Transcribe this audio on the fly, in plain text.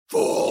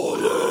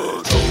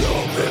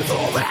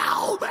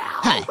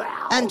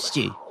I'm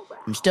Stu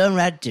from Stone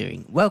Rad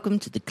Touring. Welcome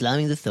to the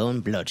Climbing the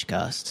Thorn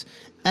Blodgecast.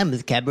 I'm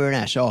with Cabba and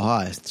Ash. Oh,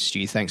 hi,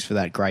 Stu. Thanks for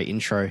that great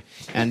intro.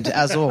 And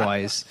as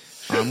always,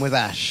 I'm with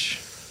Ash.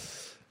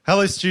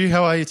 Hello, Stu.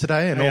 How are you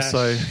today? And Hey,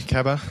 also, Ash.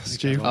 Cabba,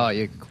 Stu. Oh,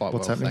 you're quite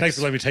What's well. happening? Thanks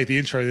for letting me take the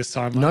intro this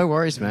time. No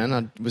worries, man.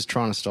 I was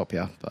trying to stop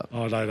you, but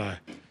Oh, no.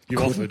 You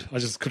offered. I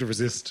just couldn't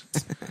resist.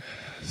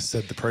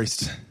 Said the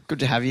priest. good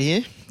to have you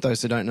here.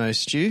 Those who don't know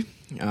Stu,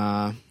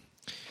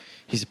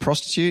 he's a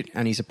prostitute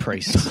and he's a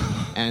priest.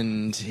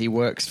 And he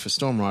works for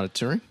Storm Rider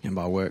Touring. And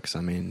by works, I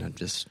mean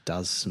just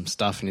does some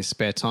stuff in his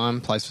spare time,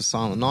 plays for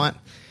Silent Night,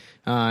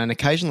 and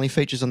occasionally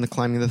features on the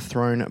Claiming the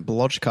Throne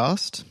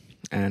Blodgecast.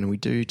 And we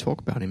do talk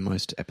about him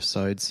most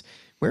episodes.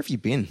 Where have you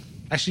been?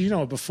 Actually, you know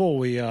what? Before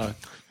we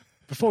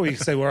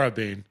say where I've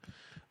been,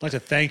 I'd like to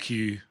thank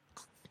you,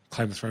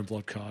 Claim the Throne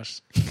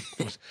Blodcast,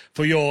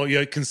 for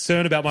your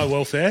concern about my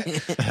welfare.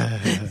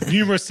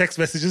 Numerous text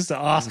messages to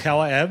ask how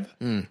I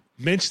am.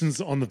 Mentions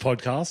on the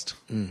podcast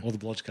or the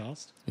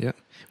Blodcast. Yeah.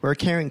 We're a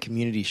caring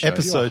community show.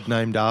 Episode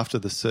named after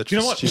the search Do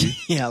you know for what?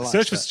 Stu. Yeah, I like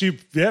Search for that. Stu.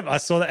 Yeah, I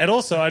saw that. And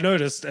also, I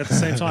noticed at the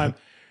same time,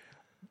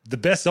 the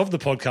best of the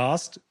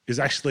podcast is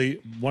actually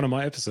one of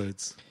my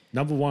episodes.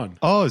 Number one.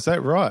 Oh, is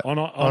that right? On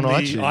the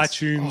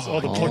iTunes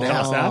or the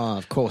podcast app. Oh,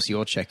 of course,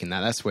 you're checking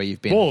that. That's where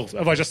you've been. Well,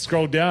 if I just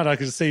scroll down, I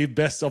can see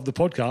best of the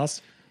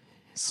podcast.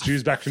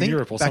 Stu's back I from think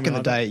Europe or back something in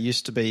the like day, it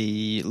used to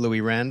be Louis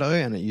Rando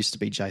and it used to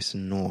be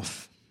Jason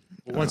North.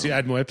 that. Once you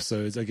add more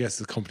episodes, I guess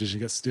the competition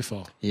gets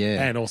stiffer.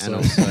 Yeah. And also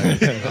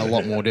a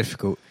lot more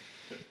difficult.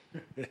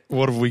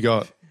 What have we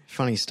got?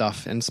 Funny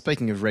stuff. And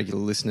speaking of regular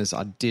listeners,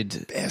 I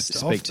did Best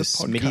speak of to the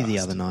Smitty the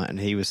podcast. other night and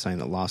he was saying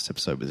that last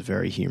episode was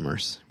very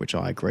humorous, which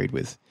I agreed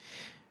with.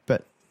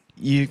 But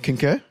you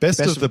concur? Best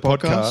of the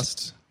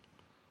podcast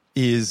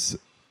is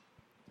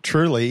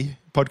truly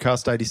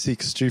podcast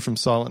 86, Stu from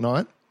Silent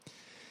Night.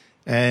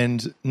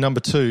 And number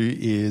 2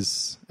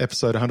 is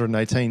episode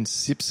 118,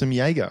 Sip Some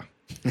Jaeger.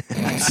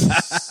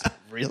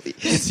 Really?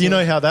 So you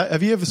know how that...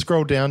 Have you ever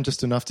scrolled down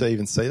just enough to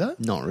even see that?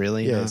 Not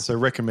really. Yeah, no. so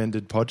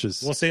recommended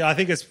podges. well, see, I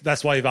think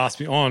that's why you've asked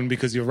me on,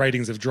 because your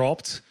ratings have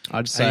dropped. I'd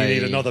And say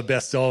you need another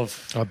best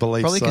of. I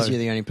believe probably so. because you're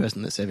the only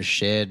person that's ever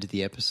shared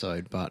the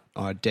episode, but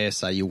I dare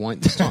say you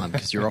won't this time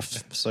because you're off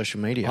social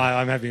media.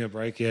 I'm having a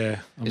break, yeah.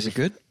 Is it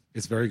good?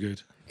 It's very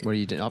good. What are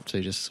you up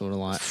to? Just sort of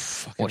like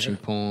watching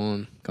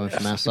porn, going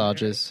for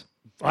massages?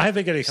 I have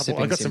been getting a couple.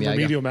 Sipping I got some some Jaeger.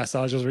 remedial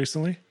massages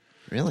recently.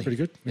 Really? Pretty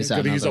good. Is Got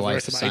that to use another up the way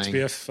rest for of my saying...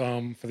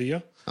 HBF for the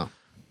year. Oh.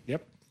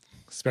 Yep.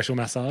 Special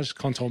massage,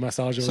 contour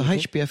massage. So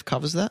HBF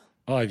covers that,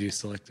 Oh, I've used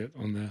select it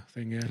on the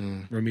thing, yeah.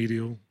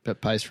 Remedial. but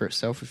pays for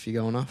itself if you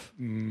go enough.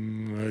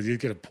 You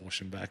get a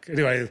portion back.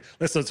 Anyway,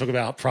 let's not talk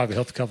about private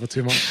health cover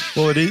too much.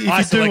 Well, if you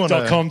do want to...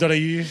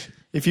 iselect.com.au.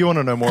 If you want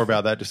to know more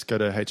about that, just go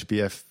to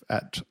HBF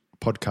at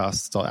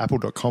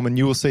podcasts.apple.com and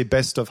you will see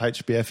best of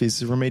HBF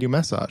is remedial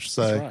massage.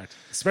 So That's right.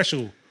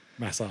 Special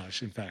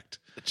massage, in fact.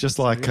 just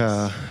like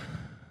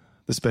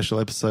the special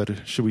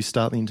episode, should we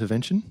start the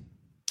intervention?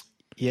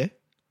 Yeah.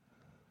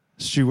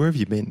 Stu, where have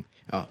you been?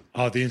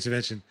 Oh, the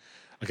intervention.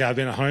 Okay, I've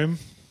been at home.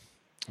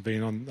 I've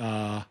been on,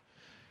 I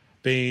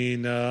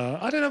don't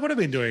know what I've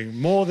been doing.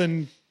 More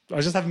than,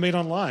 I just haven't been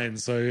online.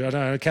 So I don't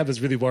know, Cabba's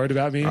really worried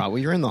about me. All right, well,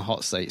 you're in the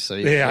hot seat, so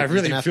Yeah, I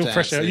really feel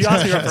pressure. You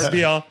asked me for a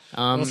beer.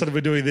 All sort of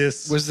been doing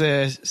this. Was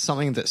there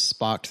something that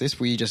sparked this?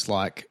 Were you just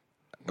like,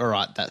 all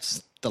right,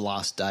 that's the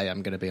last day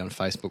I'm going to be on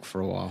Facebook for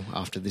a while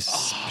after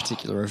this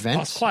particular I was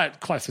event?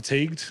 quite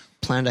fatigued.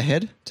 Planned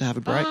ahead to have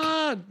a break?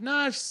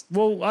 No,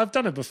 well, I've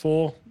done it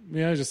before.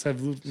 Just have,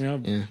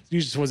 usually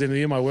towards the end of the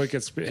year, my work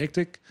gets a bit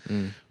hectic.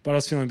 But I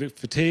was feeling a bit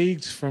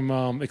fatigued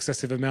from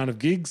excessive amount of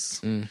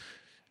gigs.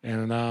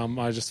 And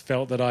I just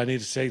felt that I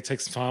needed to take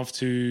some time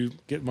to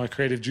get my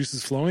creative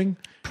juices flowing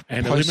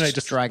and eliminate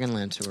just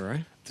Dragonland tour,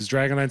 right? this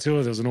Dragonland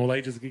tour. There was an all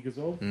ages gig as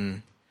well.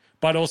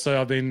 But also,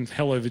 I've been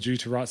hell overdue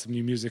to write some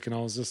new music, and I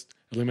was just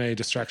eliminating a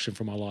distraction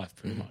from my life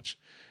pretty much.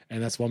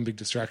 And that's one big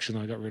distraction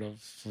I got rid of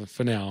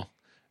for now,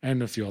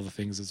 and a few other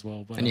things as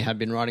well. But, And you had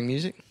been writing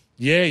music?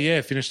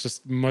 yeah, finished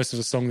most of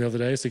the song the other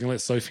day, so you can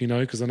let Sophie know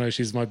because I know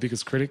she's my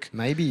biggest critic.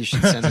 Maybe you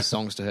should send the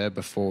songs to her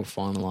before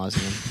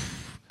finalising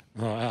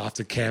them.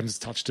 After Cam's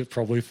touched it,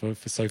 probably for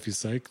Sophie's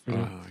sake. But,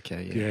 Oh,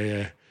 okay, yeah.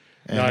 yeah.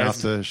 And No,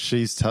 after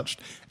she's touched.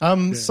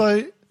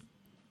 So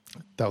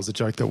that was a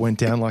joke that went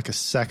down like a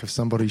sack of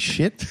somebody's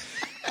shit.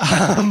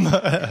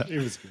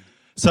 It was good.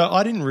 So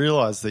I didn't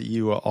realise that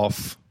you were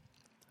off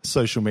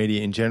social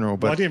media in general.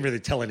 But Well, I didn't really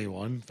tell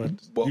anyone, but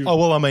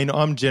I mean,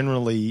 I'm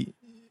generally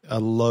a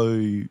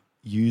low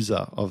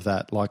user of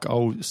that. Like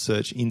I'll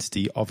search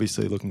Insty,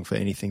 obviously looking for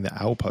anything that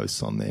Al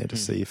posts on there to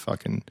see if I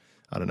can,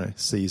 I don't know,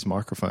 see his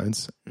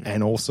microphones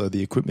and also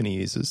the equipment he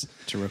uses.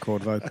 To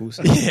record vocals.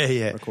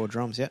 Yeah. Record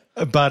drums, yeah.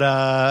 But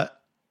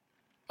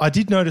I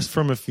did notice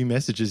from a few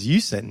messages you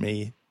sent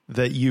me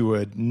that you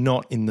were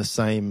not in the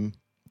same,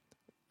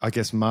 I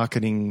guess,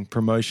 marketing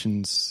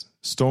promotions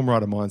Storm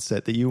Rider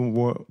mindset, that you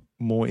were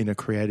more in a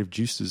creative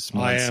juices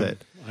mindset.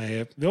 I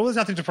am. There's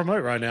nothing to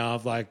promote right now.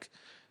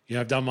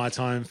 I've done my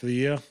time for the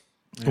year.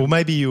 Well,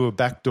 maybe you were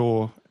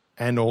backdoor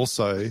and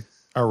also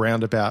a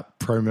roundabout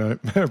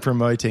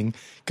promoting,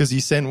 because you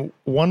sent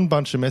one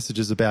bunch of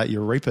messages about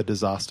your Reaper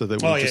disaster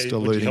that we were just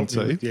alluding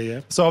to.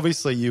 Yeah. So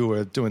obviously you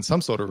were doing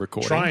some sort of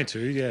recording. Trying to,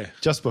 yeah.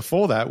 Just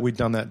before that, we'd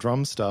done that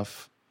drum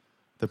stuff,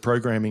 the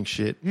programming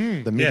shit,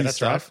 the MIDI that's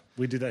stuff. right.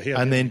 We did that here.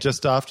 And then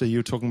just after, you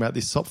were talking about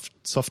this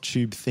soft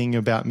tube thing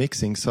about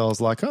mixing. So I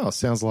was like, oh,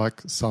 sounds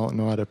like Silent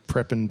Night are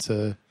prepping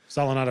to...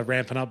 Silent Night are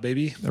ramping up,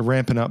 baby. They're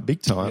ramping up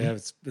big time. Yeah,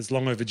 it's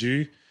long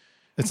overdue.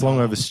 It's long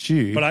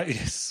overdue. But I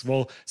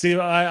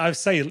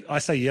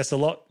say yes a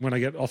lot when I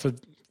get offered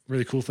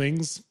really cool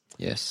things,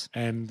 Yes.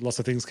 and lots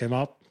of things came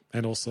up,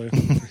 and also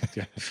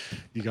yeah,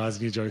 you guys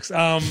and your jokes.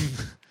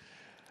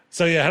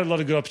 So yeah, I had a lot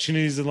of good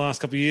opportunities in the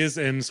last couple of years,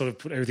 and sort of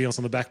put everything else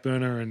on the back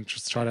burner and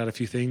just tried out a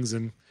few things.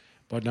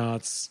 But now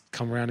it's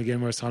come around again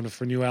where it's time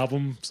for a new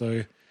album.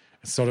 So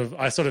I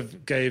sort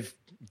of gave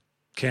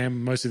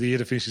Cam most of the year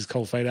to finish his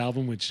Cold Fate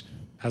album, which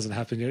hasn't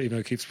happened yet, even though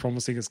it keeps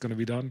promising it's going to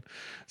be done.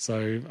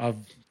 So I've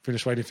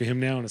finished waiting for him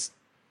now, and it's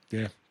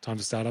time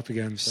to start up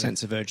again. So.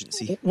 Sense of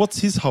urgency. What's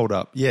his hold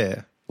up?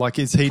 Yeah. Like,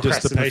 is he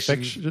just a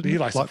Procrastination. perfectionist? He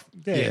likes like,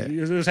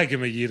 it'll take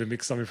him a year to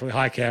mix something. Probably.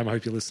 Hi Cam, I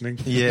hope you're listening.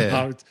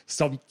 Yeah.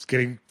 Stop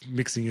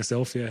mixing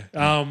yourself. Yeah.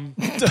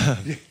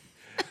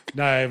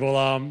 No,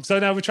 well, so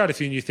now we tried a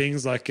few new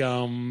things. Like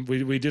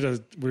we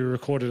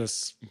recorded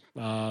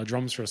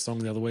drums for a song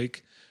the other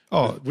week.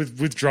 Oh,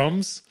 with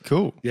drums.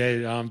 cool.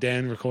 Yeah,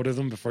 Dan recorded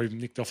them before he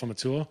nicked off on the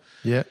tour.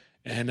 Yeah.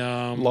 And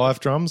Live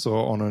drums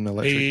or on an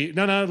electric?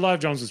 no, live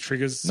drums with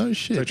triggers. No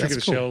shit, So trigger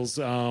that's the cool. shells,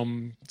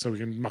 so we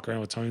can muck around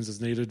with tones as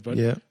needed, but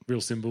Yeah.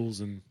 real cymbals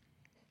and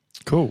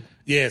Cool.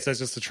 yeah. So it's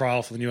just a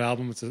trial for the new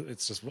album.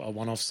 It's just a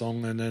one-off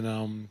song, and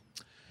then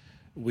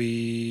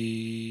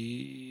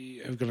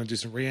we are going to do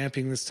some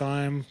reamping this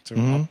time. So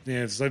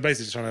basically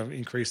just trying to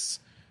increase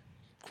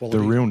quality.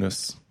 The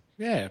realness.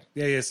 Yeah.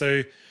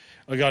 So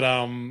I got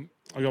one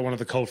of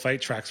the Cold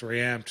Fate tracks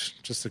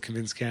reamped just to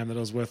convince Cam that it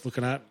was worth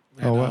looking at.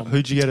 And, Oh, wow.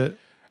 Who'd you get it?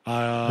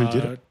 Who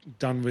did it?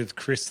 Done with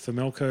Chris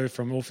Themelko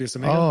from Orpheus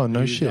Omega. Oh,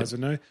 no who shit. You guys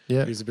would know.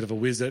 Yeah. He's a bit of a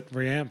whiz at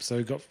reamp,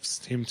 so got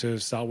him to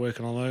start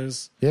working on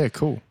those. Yeah,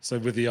 cool. So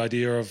with the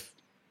idea of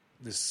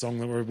this song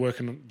that we're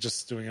working on,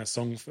 just doing a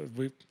song for,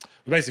 we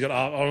basically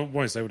got, I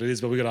won't say what it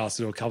is, but we got asked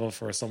to do a cover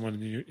for someone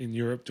in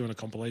Europe doing a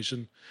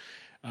compilation,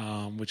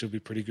 which will be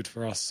pretty good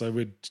for us. So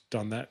we'd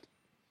done that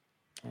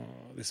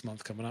this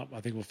month coming up. I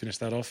think we'll finish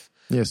that off.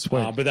 Yeah,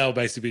 sweet. But that'll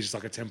basically be just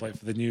like a template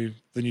for the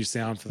new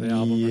sound for the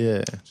album.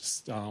 Yeah. And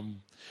just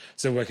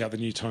so work out the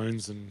new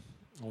tones and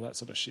all that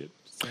sort of shit.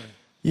 So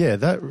Yeah,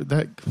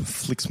 that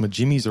flicks my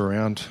jimmies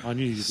around. I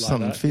knew you'd like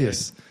something that,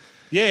 fierce.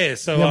 yeah.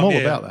 So Yeah, I'm all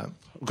about that.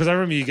 because I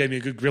remember you gave me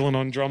a good grilling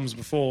on drums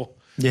before.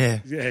 Yeah.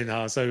 Yeah,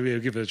 and so we'll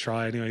give it a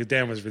try anyway.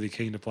 Dan was really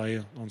keen to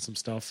play on some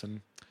stuff,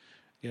 and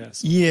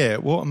yes, Yeah,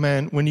 well,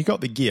 man, when you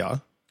got the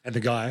gear and the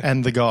guy,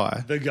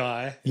 the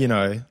guy, you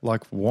know,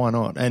 like, why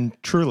not? And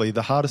truly,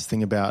 the hardest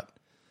thing about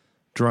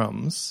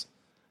drums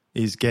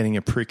is getting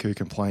a prick who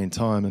can play in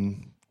time,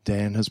 and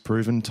Dan has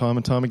proven time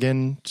and time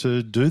again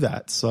to do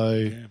that. So,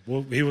 yeah.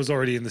 Well, he was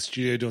already in the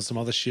studio doing some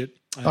other shit.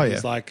 And Oh,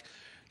 he's yeah. like,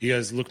 he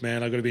goes, look,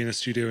 man, I've got to be in the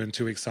studio in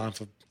 2 weeks' time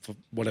for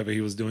whatever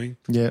he was doing.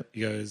 yeah.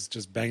 He goes,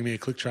 just bang me a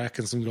click track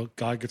and some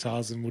guide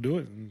guitars and we'll do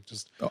it. And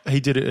just Oh, he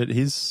did it at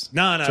his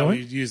no, joint?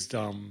 we used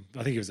I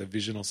think it was a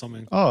Vision or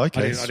something. Oh, okay,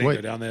 I didn't sweet.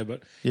 go down there,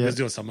 but he Yeah. was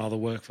doing some other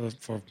work for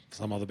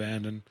some other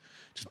band and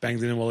just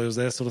banged it in while he was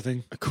there, sort of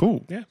thing.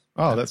 Cool. Yeah.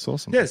 Oh, that's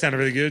awesome. Yeah, it sounded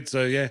really good.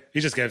 So yeah,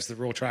 he just gave us the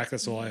raw track.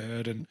 That's all I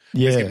heard, and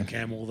Yeah. he's giving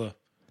Cam all the,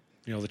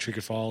 the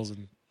trigger files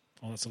and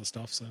all that sort of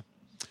stuff. So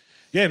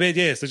yeah, but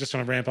yeah, so just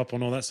trying to ramp up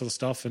on all that sort of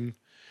stuff and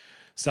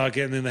start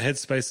getting in the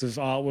headspace of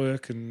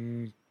artwork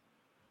and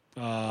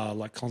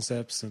like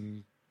concepts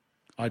and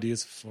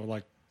ideas for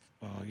like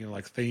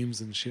like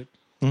themes and shit.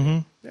 Mm-hmm.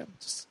 Yeah,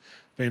 just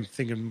been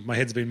thinking. My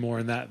head's been more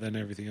in that than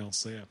everything else.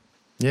 So yeah.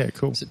 Yeah,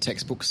 cool. It's a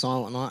textbook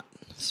Silent Night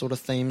sort of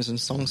themes and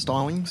song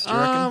stylings, do you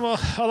reckon? Well,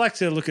 I like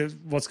to look at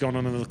what's going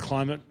on in the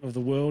climate of the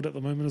world at the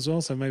moment as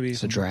well. So maybe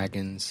So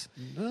dragons,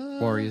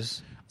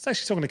 warriors. I was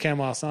actually talking to Cam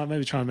last night.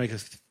 Maybe try and make a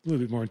little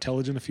bit more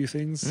intelligent. A few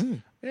things.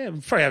 Yeah,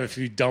 we'll probably have a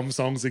few dumb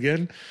songs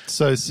again.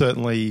 So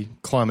certainly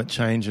climate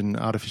change and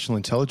artificial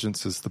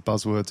intelligence is the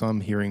buzzwords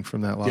I'm hearing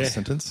from that last Yeah.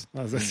 sentence.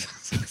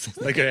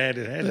 They go hand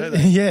in hand, don't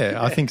they? Yeah,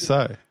 I think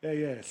so.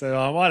 Yeah.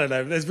 So I don't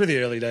know. It's really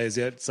early days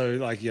yet. So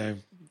like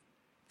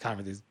can't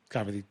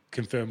really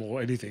confirm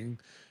or anything,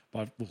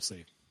 but we'll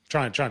see.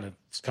 Trying to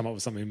come up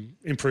with something,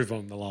 improve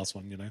on the last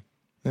one.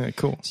 Yeah,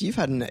 cool. So you've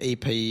had an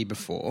EP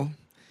before,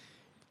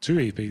 2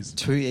 EPs.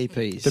 2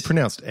 EPs. They're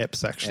pronounced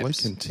EPs, actually.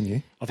 EPs.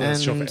 Continue. I thought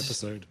that's short for And-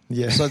 episode.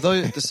 Yeah. So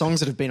the songs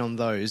that have been on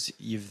those,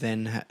 you've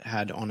then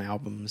had on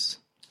albums,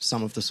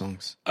 some of the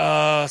songs.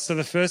 So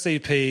the first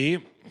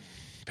EP,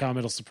 Power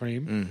Metal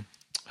Supreme,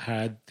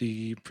 had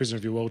the Prisoner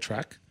of Your World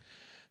track.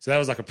 So that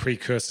was like a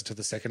precursor to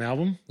the second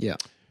album. Yeah.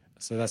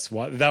 So that's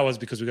why that was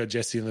because we got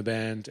Jesse in the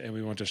band and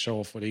we wanted to show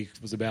off what he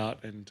was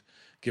about and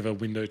give a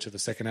window to the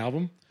second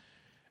album.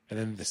 And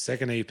then the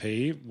second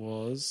EP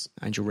was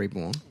Angel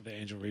Reborn. The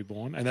Angel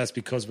Reborn, and that's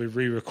because we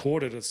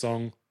re-recorded a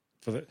song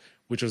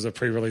which was a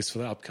pre-release for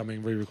the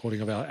upcoming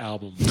re-recording of our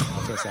album,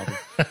 our first album.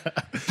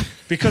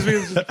 Because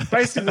we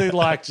basically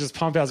like just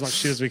pump out as much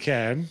shit as we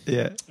can.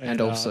 Yeah.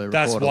 And also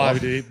that's record a why lot. we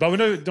did it. But we're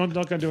not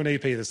going to do an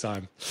EP this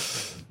time.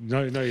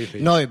 No EP.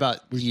 No,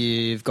 but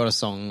you've got a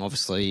song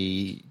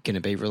obviously going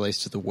to be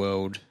released to the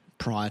world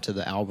prior to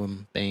the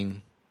album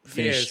being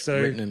finished,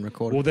 written and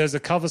recorded. Well, there's a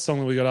cover song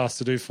that we got asked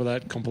to do for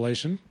that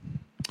compilation,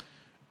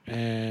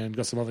 and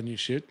got some other new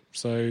shit.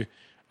 So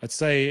I'd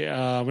say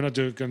we're not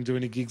going to do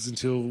any gigs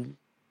until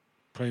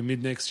probably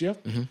mid next year,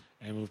 and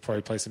we'll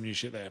probably play some new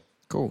shit there.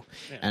 Cool.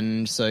 Yeah.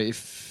 And so I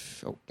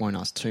won't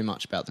ask too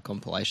much about the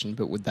compilation,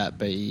 but would that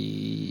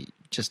be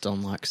just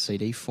on like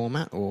CD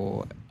format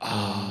or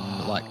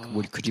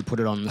could you put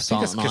it on the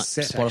Silent Night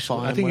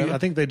Spotify? Actually. I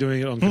think they're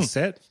doing it on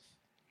cassette.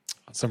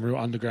 Some real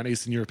underground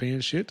Eastern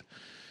European shit.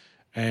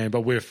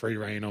 But we're free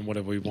reign on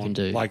whatever we want.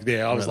 do like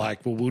there, I was whatever.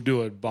 like, well, we'll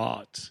do it,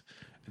 but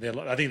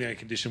I think the only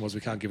condition was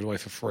we can't give it away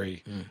for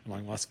free. I'm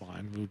like, well, that's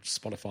fine. We'll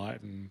just Spotify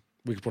it and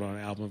we can put it on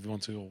an album if we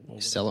want to. Or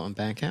Sell it on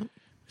Bandcamp?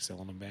 sell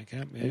it on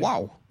Bandcamp. Yeah.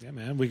 Wow. Yeah,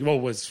 man.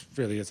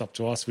 It's up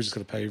to us. We just got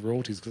to pay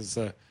royalties because it's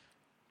a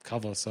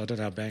cover, so I don't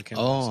know how Bandcamp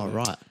Oh,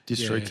 works, right.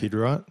 DistroKid,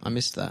 right? I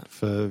missed that.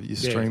 For your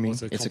streaming.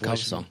 It's a It's a cover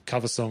compilation- song.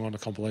 Cover song on a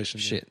compilation.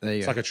 Shit, yeah. there you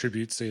It's go. like a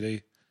tribute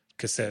CD.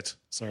 Cassette,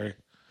 sorry.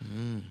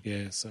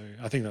 Yeah, so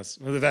I think that's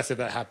if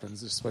that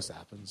happens. It's supposed to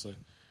happen. So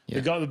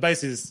the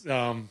base is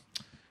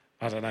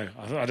I don't know.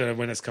 I don't know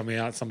when it's coming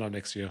out. Sometime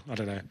next year. I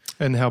don't know.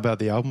 And how about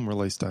the album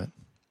release date?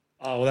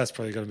 Oh well, that's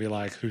probably going to be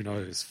like who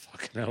knows?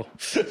 Fucking hell.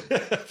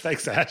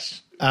 Thanks,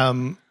 Ash.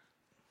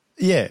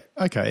 Yeah,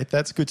 okay,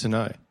 that's good to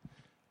know.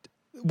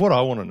 What I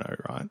want to know,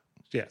 right,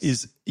 Yes.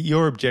 is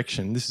your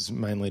objection, this is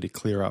mainly to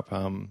clear up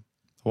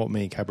what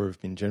me and Cabra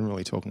have been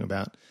generally talking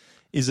about.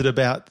 Is it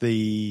about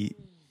the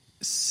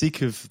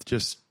sick of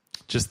just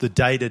the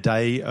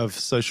day-to-day of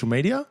social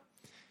media?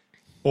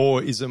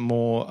 Or is it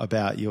more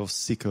about you're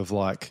sick of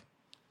like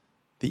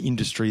the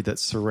industry that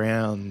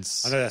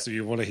surrounds I know that's what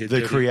you want to hear.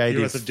 the creative you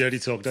want some dirty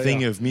talk, don't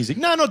thing you? of music?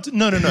 No, not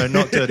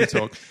dirty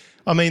talk.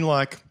 I mean,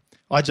 like,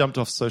 I jumped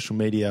off social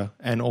media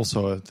and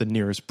also the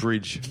nearest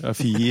bridge a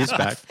few years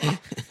back.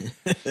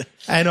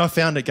 And I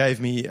found it gave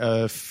me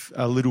a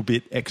little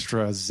bit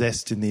extra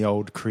zest in the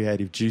old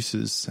creative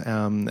juices.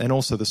 And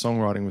also the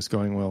songwriting was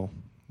going well,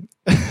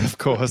 of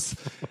course.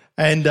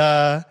 And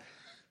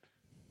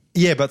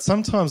yeah, but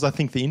sometimes I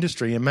think the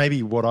industry, and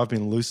maybe what I've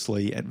been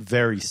loosely and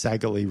very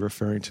saggily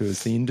referring to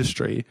as the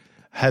industry,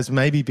 has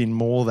maybe been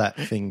more that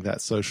thing, that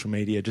social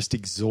media, just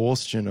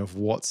exhaustion of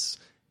what's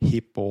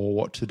hip or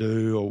what to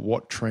do or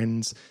what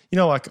trends. You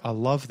know, like I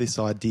love this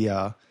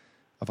idea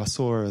of, I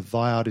saw a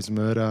Thy Art Is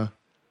Murder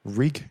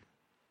rig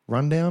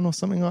rundown or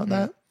something like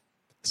that.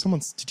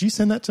 Did you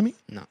send that to me?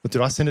 No. Or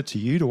did I send it to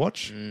you to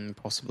watch?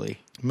 Possibly.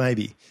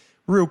 Maybe.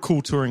 Real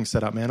cool touring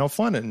setup, man. I'll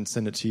find it and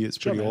send it to you. It's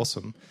pretty man.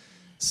 awesome.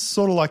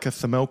 Sort of like a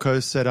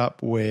Themelco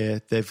setup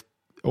where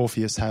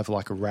Orpheus have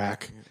like a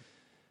rack,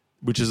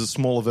 which is a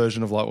smaller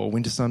version of like what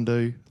Wintersun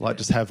do. Like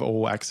just have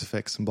all Axe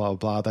effects and blah,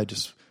 blah, blah. They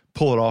just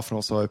pull it off and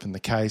also open the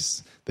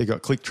case. They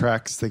got click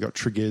tracks, they got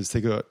triggers,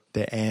 they got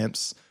their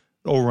amps.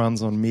 It all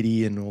runs on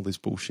MIDI and all this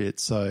bullshit.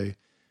 So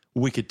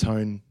wicked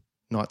tone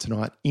night to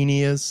night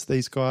in-ears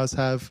these guys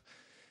have.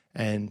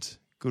 And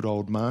good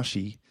old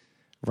Marshy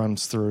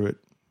runs through it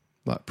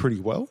like pretty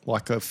well.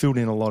 Like filled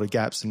in a lot of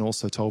gaps and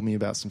also told me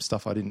about some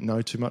stuff I didn't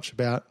know too much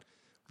about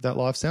with that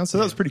live sound. So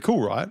that was pretty cool,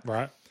 right?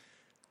 Right.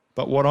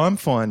 But what I'm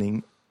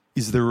finding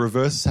is the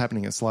reverse is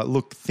happening. It's like,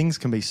 look, things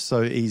can be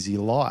so easy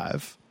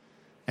live.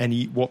 And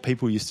what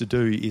people used to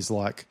do is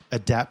like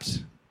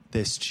adapt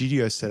their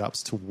studio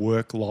setups to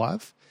work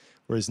live.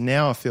 Whereas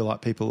now I feel like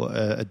people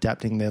are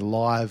adapting their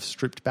live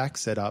stripped back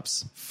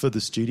setups for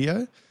the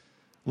studio.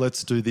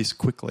 Let's do this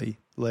quickly.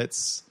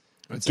 It's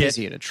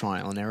easier to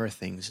trial and error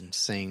things and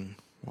seeing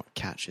what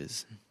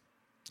catches.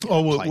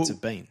 Plates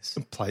of beans.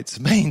 Plates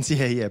of beans,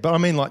 yeah. But I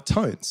mean like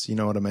tones, you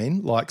know what I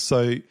mean? Like,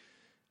 so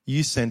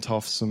you sent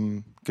off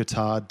some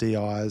guitar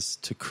DIs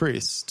to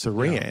Chris to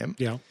reamp.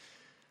 Yeah.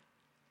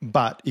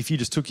 But if you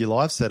just took your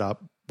live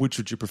setup, which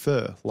would you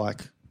prefer?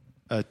 Like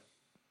a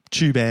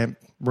tube amp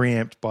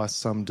reamped by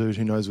some dude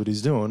who knows what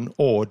he's doing,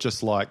 or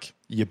just like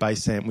your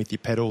bass amp with your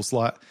pedals?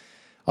 Like,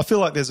 I feel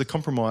like there's a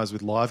compromise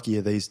with live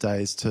gear these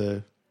days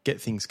to get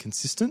things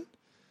consistent.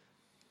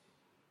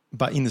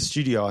 But in the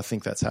studio, I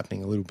think that's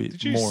happening a little bit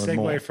Did you more and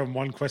more. segue from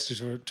one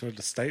question to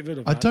a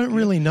statement? I don't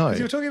really know.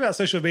 You were talking about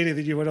social media,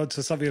 then you went on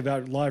to something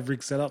about live rig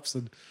setups.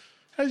 And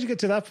how did you get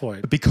to that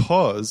point?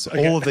 Because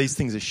all of these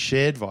things are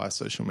shared via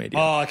social media.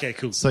 Oh, okay,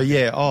 cool. So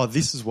yeah,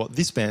 this is what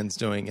this band's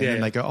doing. And Yeah.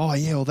 then they go, oh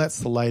yeah, well that's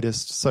the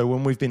latest. So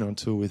when we've been on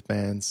tour with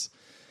bands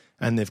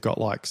and they've got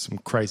like some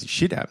crazy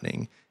shit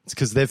happening, it's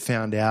because they've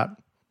found out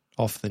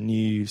off the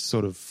new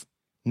sort of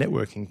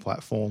networking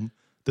platform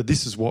that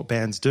this is what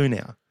bands do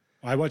now.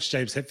 I watched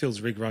James Hetfield's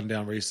rig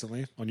rundown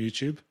recently on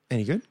YouTube.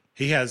 Any good?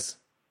 He has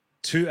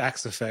 2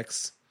 Axe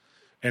effects,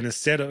 and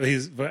instead of I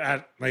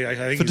think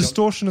For he's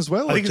distortion as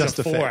well? I think or it's just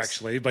a 4 effects?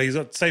 actually, but he's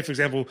got, say for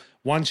example,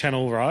 one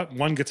channel, right?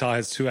 One guitar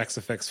has 2 Axe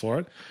effects for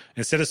it.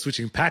 Instead of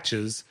switching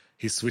patches,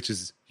 he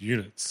switches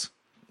units.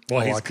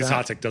 Well, his like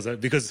guitar that. tech does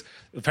it because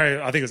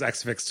apparently I think it was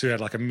XFX2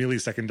 had like a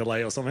millisecond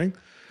delay or something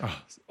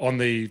on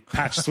the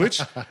patch switch.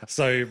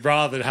 So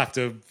rather than have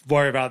to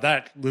worry about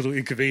that little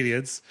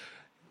inconvenience,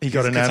 He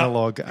got an guitar-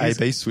 analog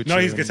A/B switcher. no,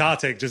 his and- guitar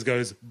tech just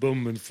goes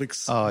boom and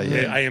flicks Oh,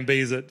 yeah. A and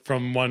B's it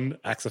from one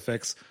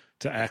XFX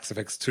to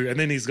XFX2. And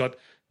then he's got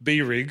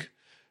B-Rig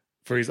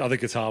for his other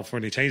guitar for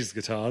when he changes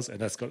guitars, and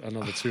that's got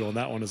another 2 on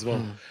that one as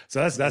well.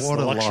 So that's What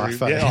the a luxury.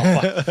 life, eh?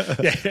 Yeah, oh,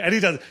 fuck. Yeah, and he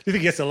does. Do you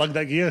think he has to lug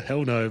that gear?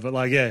 Hell no. But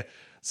like, yeah.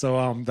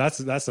 So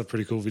that's a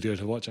pretty cool video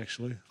to watch.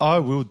 Actually, I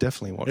will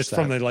definitely watch it's that.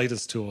 from the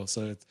latest tour.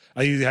 So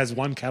he has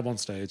one cab on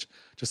stage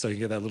just so you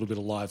can get that little bit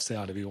of live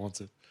sound if he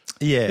wants it.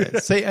 Yeah.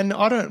 See, and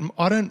I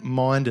don't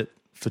mind it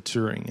for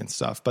touring and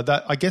stuff, but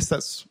I guess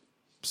that's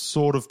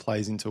sort of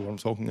plays into what I'm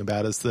talking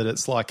about, is that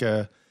it's like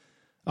a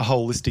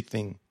holistic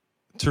thing.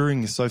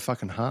 Touring is so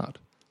fucking hard.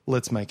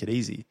 Let's make it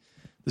easy.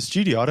 The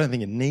studio, I don't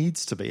think it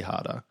needs to be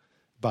harder.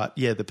 But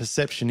yeah, the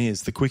perception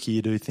is the quicker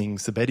you do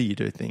things, the better you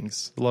do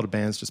things. A lot of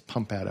bands just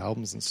pump out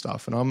albums and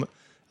stuff. And I'm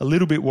a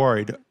little bit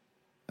worried.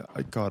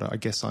 God, I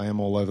guess I am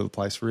all over the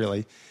place,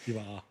 really. You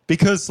are.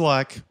 Because,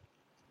 like,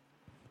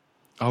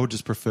 I would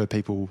just prefer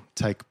people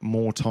take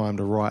more time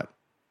to write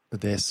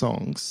their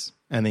songs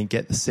and then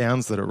get the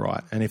sounds that are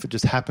right. And if it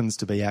just happens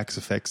to be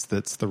XFX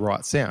that's the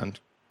right sound,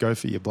 go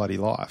for your bloody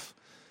life.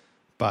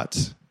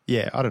 But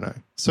yeah, I don't know.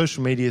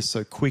 Social media is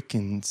so quick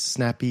and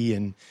snappy,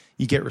 and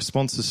you get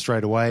responses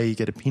straight away, you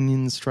get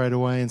opinions straight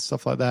away and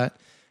stuff like that.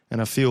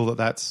 And I feel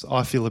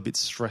I feel a bit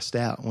stressed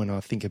out when I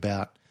think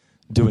about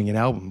doing an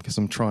album, because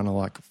I'm trying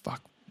to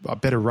fuck, I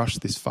better rush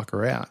this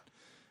fucker out.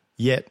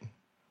 Yet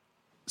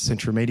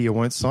Century Media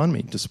won't sign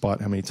me, despite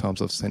how many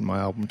times I've sent my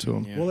album to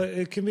them. Yeah. Well,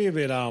 it can be a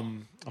bit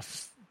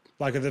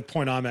like at the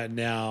point I'm at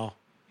now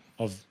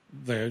of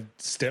the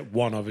step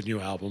one of a new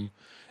album.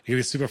 It can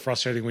be super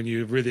frustrating when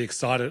you're really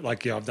excited.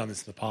 Like, yeah, I've done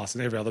this in the past,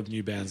 and every other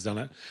new band's done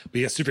it. But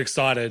you get super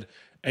excited,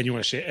 and you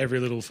want to share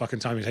every little fucking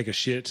time you take a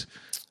shit.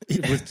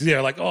 With,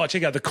 like, oh,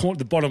 check out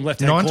the bottom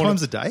left-hand corner. 9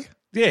 times a day?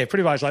 Yeah,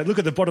 pretty much. Like, look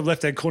at the bottom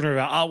left-hand corner of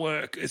our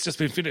artwork. It's just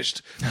been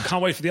finished.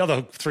 Can't wait for the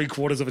other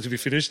 3/4 of it to be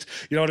finished.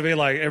 You know what I mean?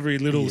 Like, every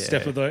little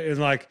step of and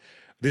like,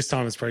 this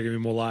time it's probably going to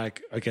be more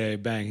like, okay,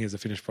 bang, here's a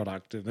finished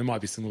product. There might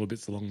be some little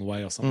bits along the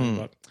way or something,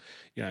 but,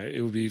 you know, it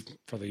would be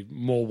probably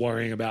more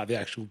worrying about the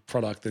actual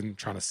product than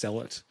trying to sell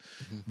it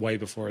way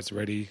before it's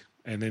ready.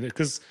 And then,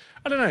 because,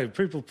 I don't know,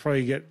 people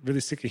probably get really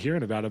sick of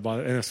hearing about it,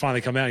 and it's finally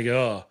come out and you go,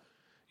 oh,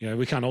 you know,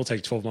 we can't all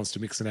take 12 months to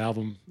mix an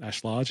album,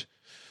 Ash Large.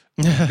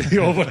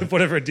 Or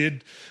whatever it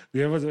did.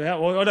 Yeah, was it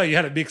out? Well, I know you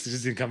had it mixed, it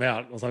just didn't come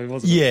out or something,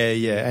 wasn't it?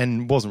 Yeah,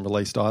 and wasn't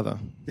released either.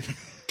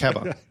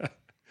 Cabba.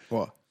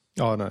 What?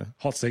 Oh, no.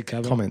 Hot seat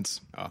cabin.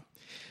 Comments.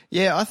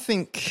 Yeah, I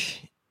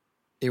think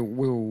it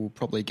will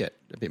probably get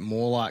a bit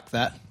more like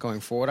that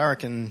going forward. I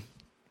reckon,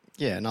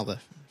 yeah, another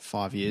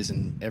 5 years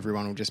and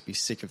everyone will just be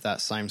sick of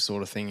that same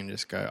sort of thing and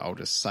just go, I'll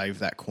just save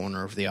that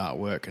corner of the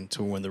artwork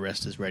until when the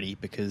rest is ready,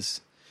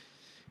 because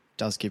it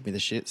does give me the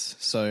shits.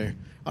 So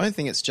I don't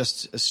think it's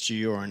just a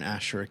Stu or an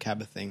Ash or a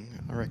Cabba thing.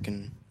 I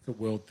reckon The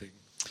world thing.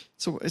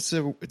 it's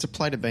a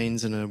plate of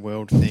beans and a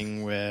world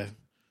thing where,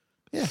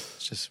 yeah,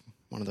 it's just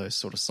one of those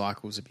sort of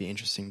cycles. It'd be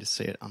interesting to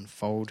see it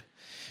unfold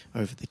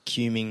over the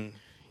cuming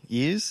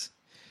years.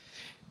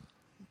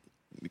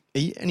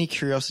 Any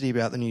curiosity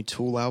about the new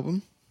Tool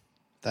album?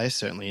 They're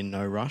certainly in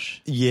no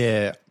rush.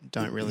 Yeah.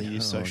 Don't really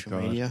use social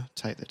God. media.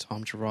 Take the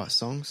time to write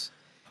songs.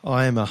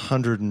 I am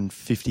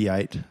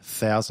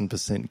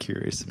 158,000%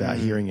 curious about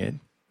hearing it,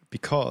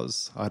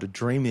 because I had a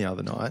dream the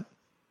other night,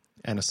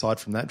 and aside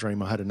from that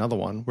dream, I had another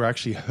one where I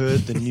actually heard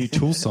the new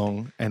Tool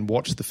song and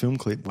watched the film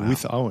clip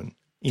with Owen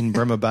in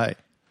Bremer Bay.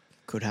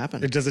 Could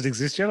happen. Does it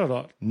exist yet or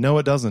not? No,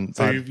 it doesn't.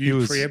 So but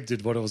you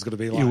preempted what it was going to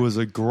be like. It was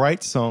a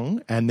great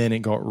song, and then it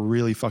got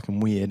really fucking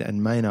weird,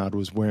 and Maynard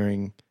was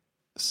wearing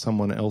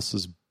someone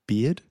else's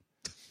beard,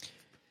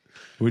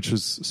 which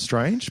was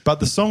strange. But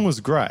the song was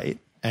great,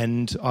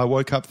 and I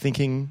woke up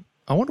thinking,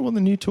 I wonder what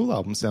the new Tool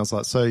album sounds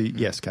like. So,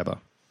 yes, Cabba.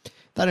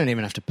 They don't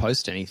even have to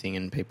post anything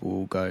and people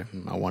will go,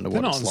 I wonder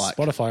They're what not it's on like.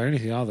 Spotify or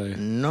anything, are they?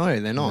 No,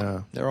 they're not.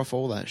 No. They're off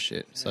all that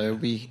shit. So it'll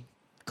be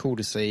cool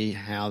to see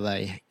how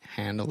they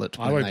handle it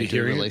when I won't they be do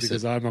hearing it release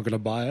because I'm not going to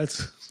buy it.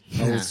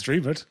 I will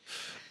stream it.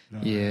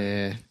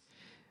 Yeah.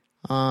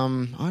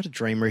 I had a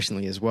dream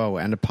recently as well,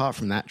 and apart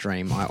from that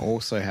dream, I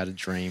also had a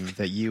dream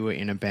that you were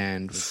in a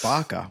band with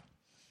Barker.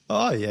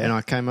 Oh, yeah. And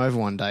I came over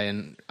one day,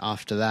 and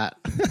after that,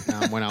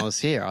 when I was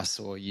here, I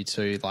saw you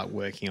two like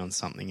working on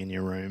something in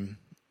your room.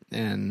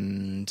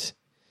 And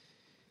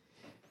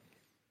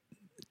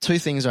two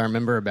things I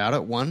remember about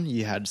it. One,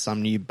 you had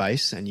some new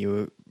bass, and you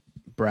were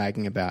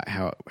bragging about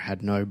how it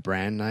had no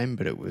brand name,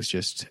 but it was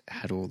just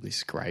had all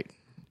this great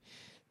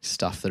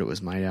stuff that it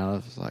was made out of.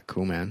 It was like,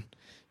 cool, man.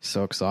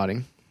 So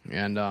exciting.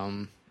 And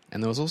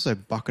there was also a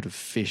bucket of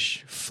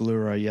fish,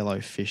 fluoro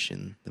yellow fish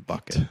in the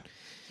bucket.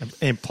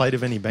 And plate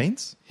of any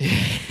beans?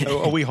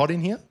 Are we hot in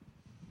here?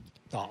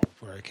 Oh,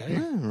 we're okay.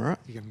 Yeah, all right.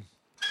 You can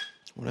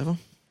Whatever.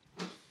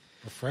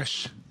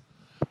 refresh.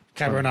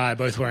 Cabra and I are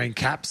both wearing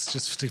caps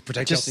just to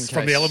protect Just us in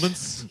from the case.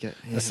 elements. Yeah,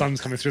 yeah. The sun's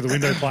coming through the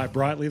window quite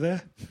brightly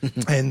there.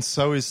 And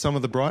so is some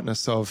of the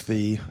brightness of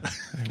the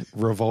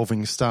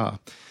revolving star.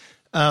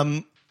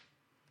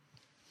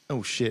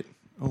 Oh, shit.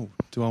 Oh,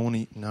 do I want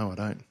to... No, I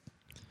don't.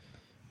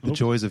 The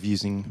joys of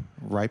using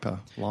Raper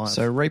live.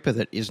 So Reaper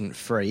that isn't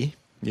free,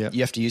 Yep.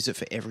 you have to use it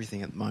for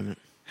everything at the moment.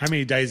 How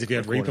many days have you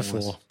had Reaper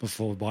Recording-wise. for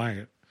before buying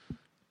it?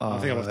 I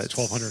think I'm up to it's-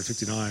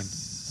 1,259.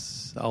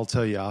 I'll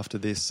tell you after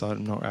this.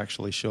 I'm not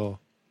actually sure.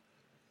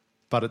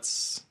 But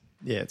it's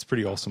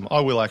pretty awesome.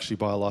 I will actually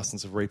buy a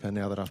license of Reaper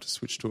now that I have to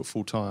switch to it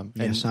full time.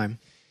 Yeah, same.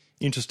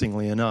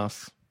 Interestingly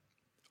enough,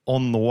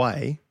 on the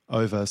way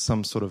over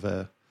some sort of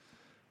a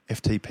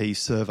FTP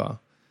server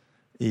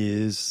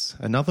is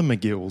another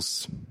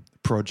McGill's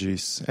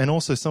produce and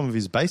also some of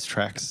his bass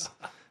tracks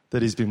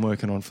that he's been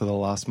working on for the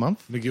last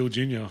month. McGill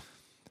Jr.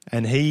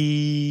 And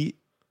he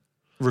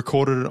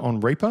recorded it on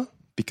Reaper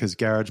because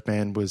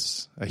GarageBand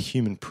was a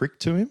human prick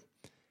to him.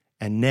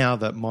 And now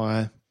that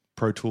my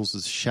Pro Tools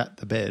has shat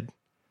the bed,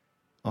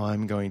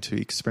 I'm going to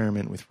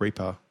experiment with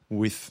Reaper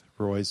with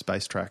Roy's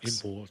bass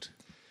tracks. Import.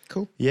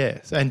 Cool. Yeah,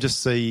 and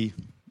just see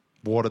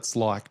what it's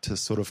like to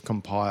sort of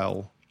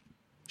compile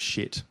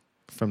shit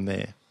from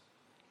there.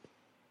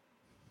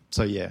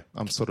 So yeah,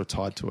 I'm sort of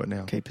tied to it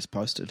now. Keep us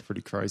posted.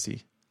 Pretty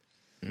crazy.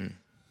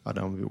 I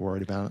know I'm a bit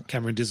worried about it.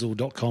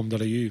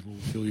 CameronDizzle.com.au will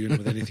fill you in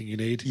with anything you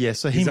need. Yeah,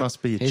 so he He's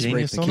must be a he's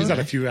genius Reaper on He's it. had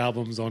a few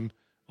albums on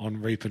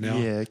Reaper now.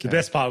 Yeah, okay. The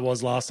best part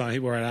was last night we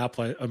were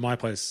at my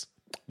place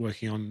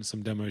working on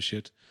some demo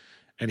shit,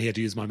 and he had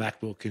to use my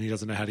MacBook, and he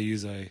doesn't know how to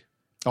use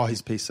Oh,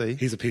 his PC.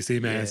 He's a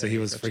PC man, Yeah, so he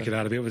was gotcha. freaking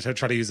out a bit. We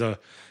tried to use a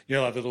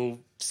like little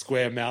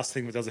square mouse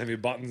thing that doesn't have any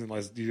buttons, and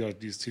like you got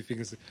to use two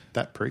fingers.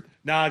 That prick.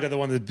 No, I got the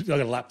one that I got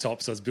a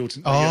laptop, so it's built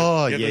in.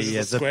 Oh, there's yeah,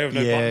 a square with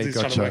no yeah, buttons. He's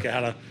trying to gotcha. work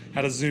out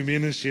how to zoom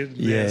in and shit.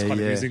 Yeah, It's quite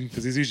yeah. amusing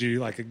because he's usually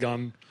like a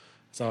gun.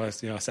 So I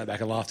sat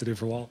back and laughed at him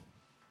for a while.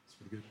 It's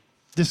pretty good.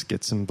 Just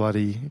get some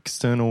bloody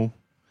external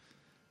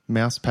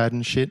mouse pad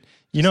and shit.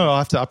 You know, I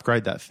have to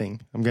upgrade that thing.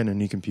 I'm getting a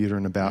new computer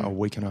in about a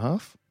week and a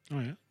half.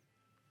 Oh yeah.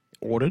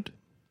 Ordered?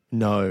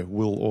 No,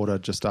 we'll order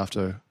just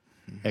after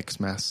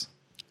Xmas.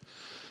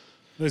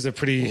 Those are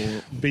pretty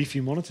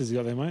beefy monitors you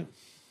got there, mate.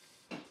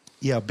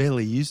 Yeah, I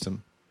barely used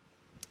them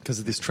because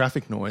of this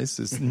traffic noise.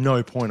 There's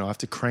no point. I have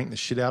to crank the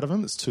shit out of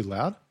them. It's too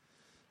loud.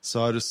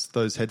 So I just,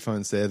 those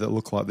headphones there that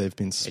look like they've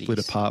been split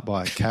Eddies. apart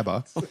by a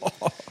cabba.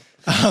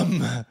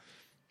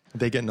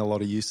 They're getting a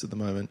lot of use at the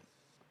moment.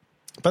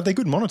 But they're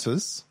good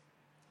monitors.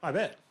 I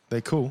bet.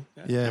 They're cool.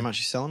 Yeah. How much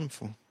are you selling them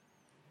for?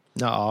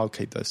 No, I'll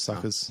keep those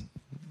suckers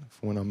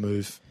for when I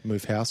move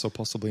house or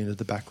possibly into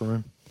the back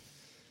room.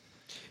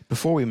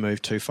 Before we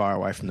move too far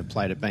away from the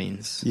plate of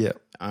beans, Yeah.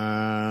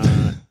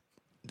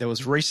 there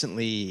was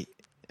recently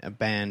a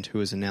band who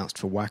was announced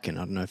for Wacken. I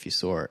don't know if you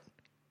saw it.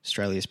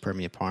 Australia's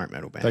premier pirate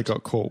metal band. They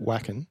got caught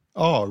whacking.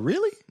 Oh,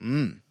 really?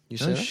 You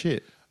saw No that?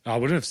 shit. I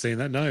wouldn't have seen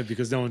that, no,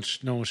 because no one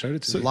showed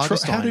it to So me.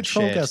 Lagerstein how did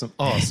shared. Trollgasm...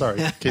 Oh,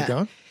 sorry. Keep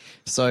going.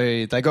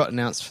 So they got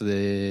announced for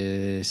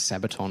the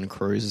Sabaton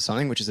cruise or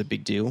something, which is a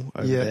big deal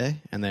over Yeah. there.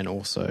 And then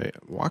also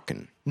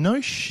Wacken. No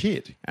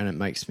shit. And it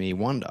makes me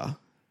wonder,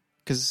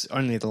 because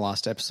only the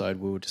last episode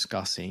we were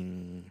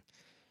discussing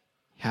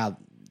how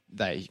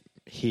they,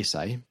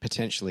 hearsay,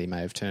 potentially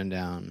may have turned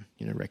down,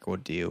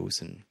 record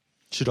deals and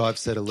Should I have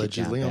said kicked out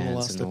allegedly on the bands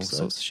last and all episode?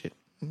 sorts of shit.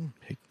 Who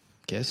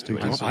cares? Do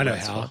it. I know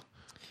how.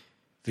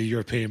 The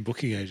European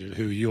booking agent,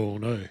 who you all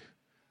know.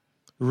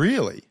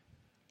 Really?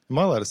 Am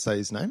I allowed to say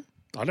his name?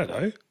 I don't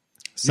know.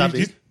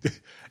 Subby.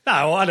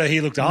 No, I know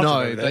he looked after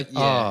No, me. but yeah.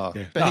 Oh,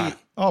 Yeah. But Nah,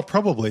 oh,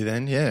 probably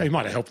then, yeah. he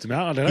might have helped him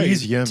out. I don't know.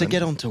 He's Yeoman. to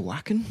get onto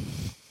Wacken?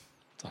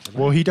 I don't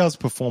know. Well, he does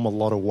perform a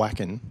lot of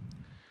whacking.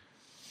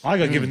 I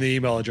got given the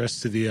email address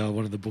to the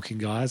one of the booking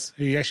guys.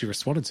 He actually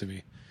responded to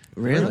me.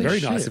 Really? Very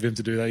shit. nice of him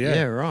to do that. Yeah.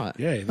 Yeah, right.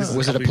 Yeah. this is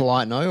Was it a company-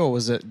 polite no, or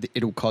was it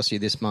it'll cost you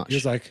this much? He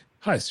was like,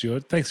 "Hi,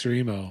 Stuart. Thanks for your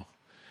email.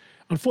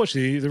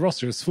 Unfortunately, the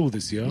roster is full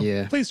this year.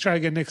 Yeah. Please try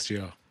again next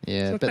year."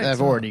 yeah, So but thanks,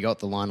 they've already got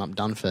the lineup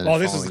done for. Oh,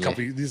 this is a following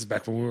couple. year. This is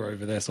back when we were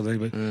over there, something.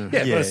 But yeah,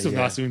 but Yeah, it's still yeah.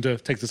 nice of him to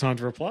take the time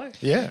to reply.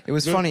 Yeah. It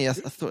was funny. I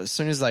thought as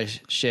soon as they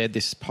shared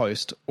this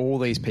post, all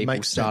these people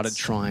Makes started sense.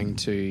 trying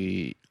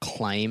to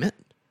claim it,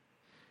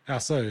 How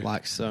so?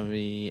 like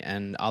Sony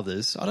and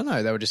others. I don't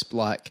know. They were just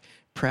like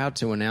proud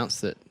to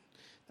announce that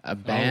a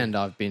band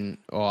I've been,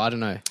 or I don't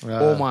know,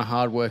 all my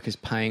hard work is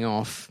paying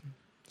off,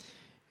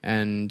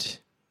 and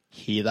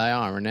here they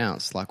are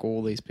announced. Like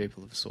all these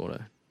people have sort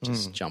of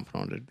just jumping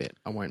on it a bit.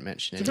 I won't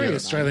mention It's it. a very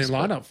Australian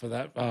lineup for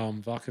that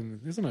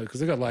fucking, isn't it? Because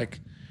they got like,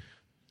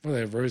 well,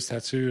 they have Rose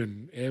Tattoo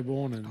and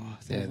Airborne and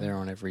Yeah, they're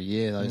on every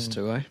year. Those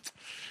two, eh?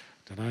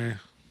 don't know.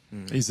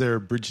 Is there a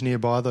bridge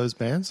nearby those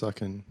bands I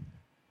can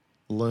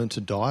learn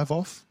to dive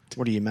off?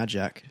 What are you, Mad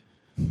Jack?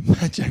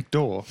 Jack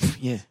Door.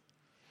 Yeah.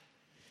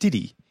 Did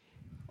he?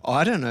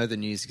 I don't know the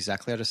news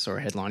exactly. I just saw a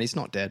headline. He's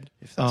not dead,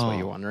 if that's what Oh.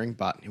 you're wondering,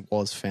 but he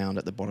was found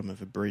at the bottom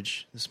of a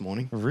bridge this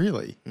morning.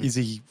 Really? Is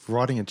he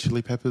writing a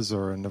Chili Peppers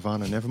or a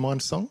Nirvana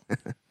Nevermind song?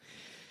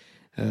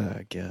 Oh,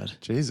 God.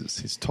 Jesus,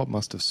 his top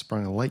must have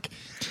sprung a leak.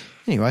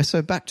 Anyway,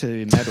 so back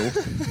to metal.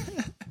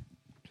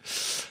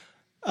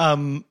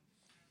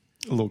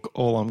 Look,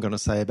 all I'm going to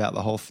say about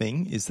the whole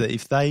thing is that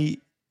if they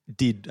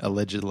did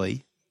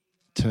allegedly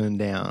turn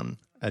down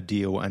a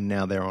deal and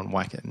now they're on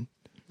Wacken,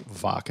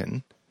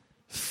 fucking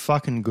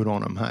good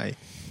on them, hey?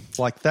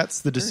 Like,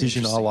 that's the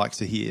decision I like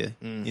to hear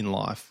in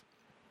life.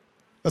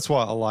 That's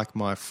why I like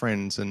my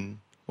friends and,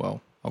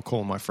 well, I'll call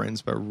them my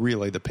friends, but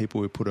really the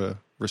people who put a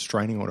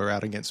restraining order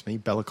out against me,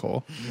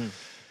 Bellacore,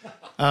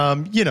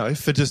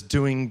 for just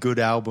doing good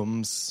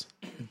albums,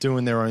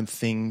 doing their own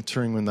thing,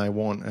 touring when they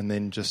want, and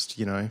then just,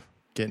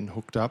 getting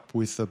hooked up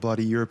with a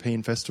bloody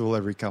European festival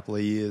every couple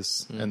of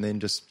years and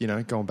then just,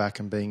 going back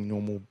and being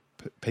normal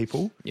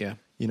people. Yeah.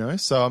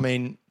 So, I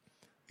mean,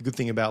 the good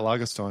thing about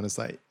Lagerstein is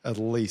they at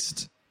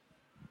least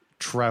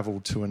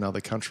travelled to another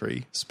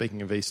country,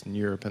 speaking of Eastern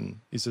Europe, and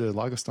is it a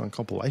Lagerstein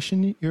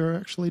compilation you're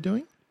actually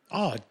doing?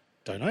 Oh, I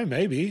don't know,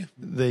 maybe.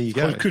 There you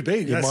go. It could be.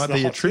 It might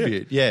be a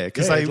tribute. Yeah,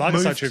 because they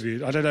Lagerstein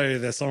tribute. I don't know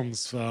their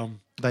songs.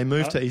 They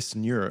moved to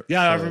Eastern Europe.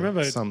 Yeah, I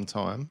remember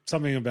sometime.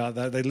 Something about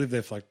that. They lived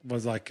there for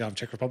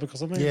Czech Republic or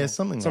something. Yeah,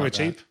 something somewhere like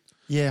that. cheap.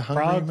 Yeah,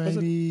 Hungary Prague,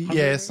 maybe.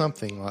 Yeah,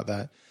 something like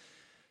that.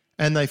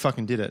 And they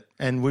fucking did it.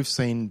 And we've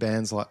seen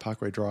bands like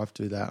Parkway Drive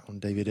do that on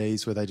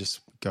DVDs where they just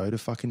go to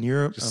fucking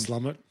Europe. Just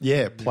slum it.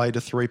 Yeah, play to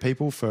 3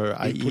 people for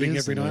 8 years. Pudding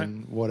every night.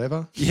 And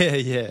whatever.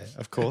 Yeah,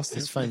 of course.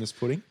 This famous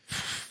pudding.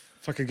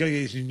 Fucking go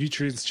get your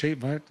nutrients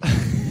cheap, mate.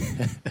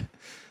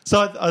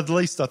 So at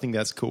least I think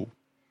that's cool.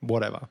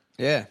 Whatever.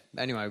 Yeah.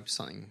 Anyway,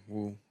 something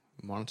we'll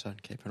monitor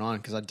and keep an eye on,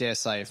 because I dare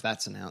say if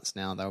that's announced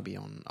now, they'll be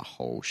on a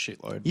whole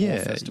shitload more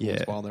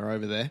festivals while they're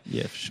over there.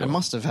 Yeah, for sure. They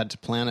must have had to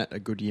plan it a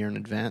good year in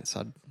advance,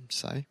 I'd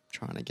say,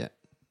 trying to get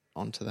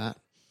onto that.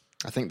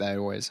 I think they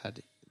always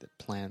had the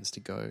plans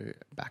to go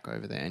back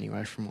over there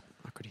anyway, from what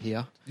I could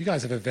hear. You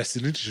guys have a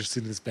vested interest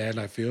in this band,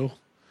 I feel.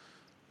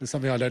 There's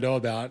something I don't know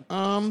about.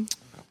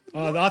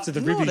 After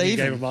the ribbing you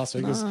gave him last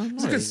week,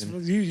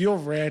 your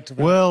rant.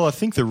 Well, I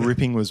think the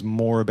ripping was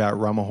more about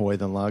Ramahoy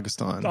than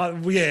Lagerstein. I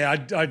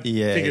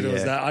figured it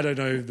was that. I don't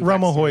know.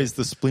 Ramahoy is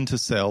the splinter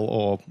cell,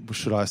 or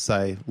should I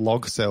say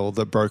log cell,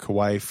 that broke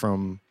away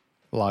from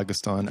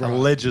Lagerstein. Right.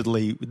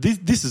 Allegedly,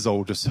 this is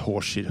all just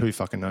horseshit. Who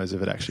fucking knows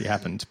if it actually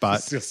happened? But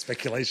it's just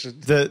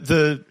speculation.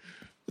 The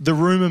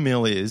rumour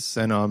mill is,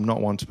 and I'm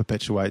not one to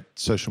perpetuate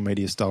social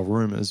media style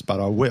rumours, but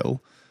I will,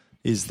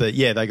 is that,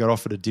 they got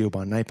offered a deal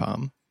by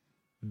Napalm,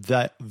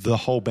 that the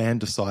whole band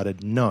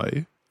decided no,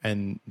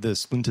 and the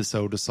Splinter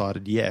Cell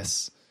decided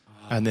yes,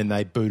 and then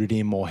they booted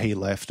him or he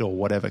left or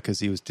whatever because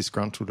he was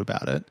disgruntled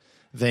about it.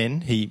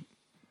 Then he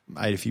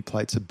ate a few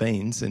plates of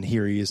beans, and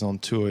here he is on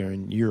tour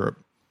in Europe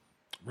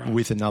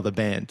with another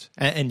band.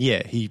 And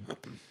he,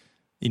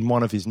 in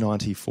one of his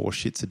 94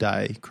 shits a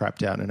day,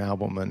 crapped out an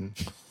album, and,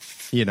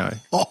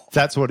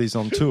 that's what he's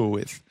on tour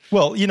with.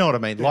 Well, you know what I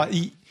mean? Like,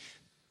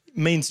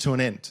 means to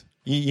an end.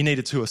 You need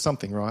a tour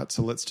something, right?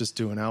 So let's just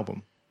do an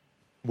album.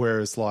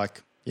 Whereas,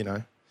 that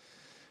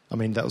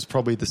was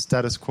probably the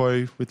status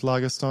quo with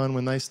Lagerstein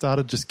when they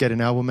started. Just get an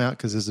album out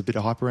because there's a bit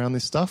of hype around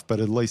this stuff. But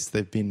at least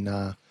they've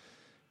been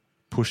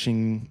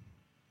pushing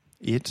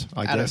it,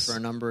 I guess. For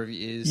a number of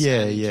years.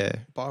 Yeah.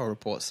 Bio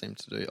Report seemed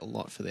to do a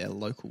lot for their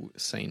local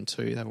scene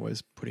too. They were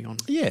always putting on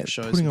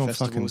shows, putting on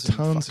fucking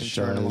tons of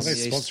shows. Are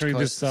they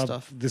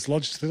sponsoring this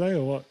lodge today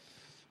or what?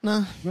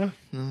 No.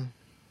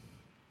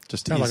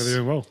 Just sounds like they're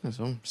doing well. That's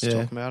all. Just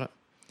talking about it.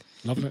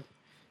 Loving it.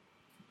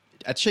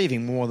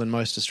 Achieving more than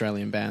most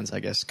Australian bands, I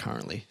guess,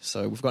 currently.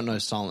 So we've got no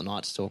Silent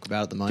Night to talk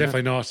about at the moment.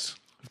 Definitely not.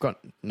 We've got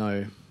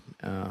no...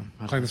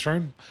 Claim the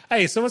Throne?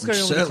 Hey, so what's going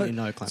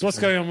on?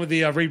 Going on with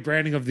the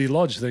rebranding of the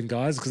lodge then,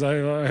 guys? Because I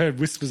heard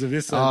whispers of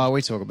this.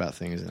 We talk about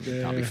things that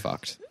can't be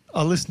fucked.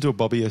 I listened to a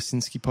Bobby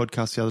Owsinski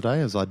podcast the other day,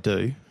 as I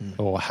do,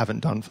 or haven't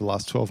done for the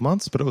last 12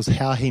 months, but it was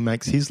how he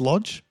makes his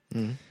lodge.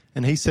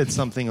 And he said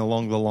something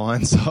along the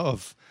lines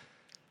of,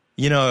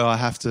 I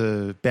have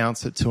to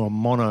bounce it to a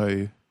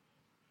mono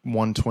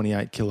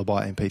 128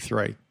 kilobyte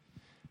MP3. And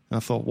I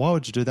thought, why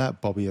would you do that,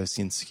 Bobby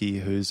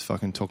Owsinski, who's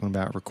fucking talking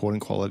about recording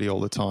quality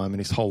all the time, and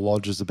his whole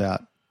lodge is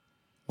about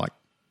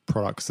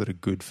products that are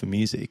good for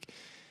music.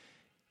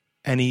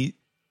 And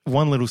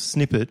one little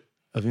snippet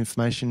of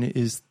information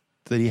is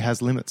that he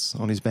has limits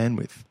on his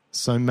bandwidth.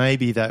 So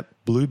maybe that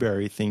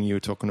Blueberry thing you were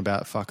talking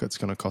about, it's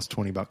going to cost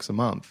 $20 a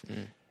month.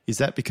 Is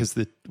that because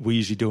we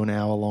usually do an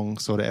hour-long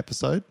sort of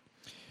episode?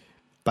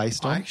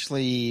 Based on? I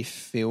actually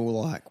feel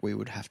like we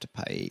would have to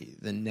pay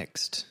the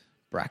next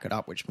bracket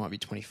up, which might be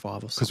 25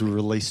 or something. Because we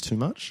release too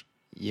much?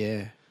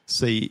 Yeah.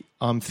 See,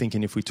 I'm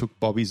thinking if we took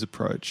Bobby's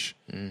approach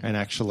and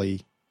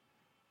actually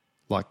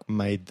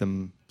made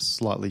them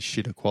slightly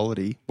shitter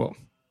quality, well,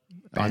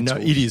 I know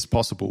it is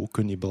possible,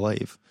 couldn't you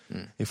believe,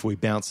 if we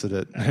bounce it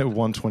at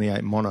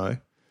 128 mono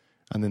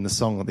and then the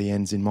song at the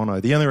end's in mono.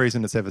 The only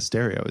reason it's ever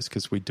stereo is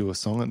because we do a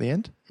song at the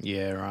end.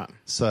 Yeah, right.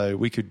 So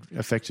we could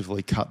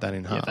effectively cut that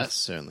in half. Yeah, that's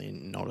certainly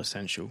not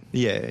essential.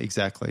 Yeah,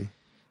 exactly.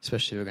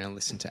 Especially if we're going to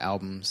listen to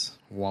albums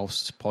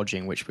whilst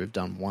podging, which we've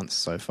done once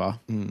so far.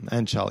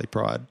 And Charlie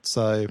Pride.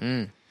 So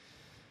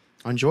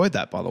I enjoyed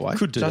that, by the way.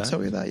 Did I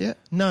tell you that yet?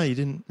 No, you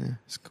didn't. Yeah,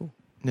 it's cool.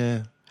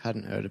 Yeah.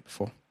 Hadn't heard it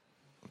before.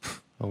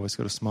 Always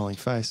got a smiling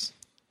face.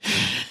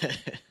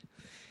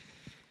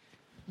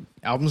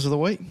 Albums of the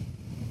week.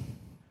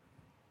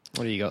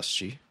 What do you got,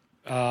 Stu?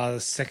 The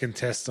second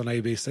test on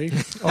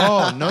ABC.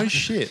 Oh, no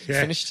shit.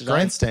 Yeah. Finished today.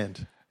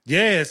 Grandstand.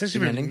 Yeah, it's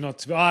actually Ending. been not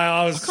too.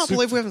 I was I can't super,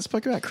 believe we haven't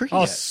spoken about cricket I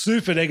was yet.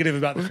 super negative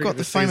about the We've cricket got the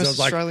this season. famous I was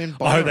like, Australian I hope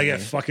they Byron get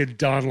here. fucking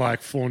done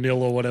like 4-0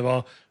 or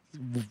whatever. You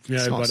know,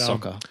 It's not but,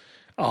 soccer.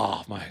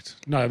 Oh, mate.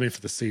 No, I mean for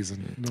the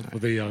season, not for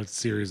the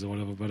series or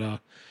whatever. But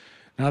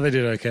no, they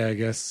did okay, I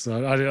guess. I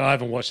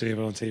haven't watched any of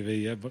it on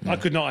TV yet, but I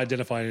could not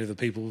identify any of the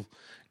people,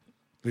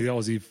 the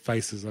Aussie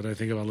faces. I don't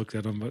think if I looked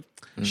at them.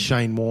 But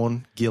Shane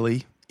Warne,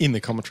 Gilly, in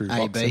the commentary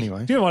box AB.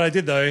 anyway. you know what I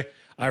did though?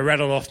 I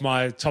rattled off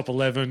my top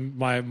 11,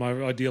 my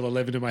ideal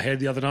 11 in my head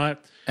the other night.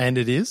 And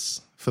it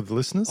is, for the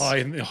listeners.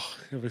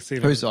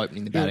 Who's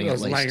opening the batting It at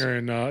was least? Langer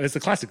and it's the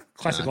classic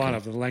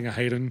lineup: the Langer,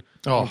 Hayden,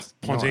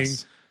 Ponting,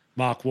 nice.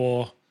 Mark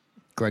Waugh.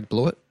 Greg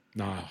Blewett.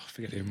 No,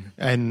 forget him.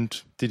 And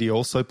did he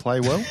also play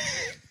well?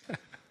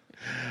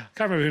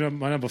 Can't remember who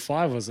my number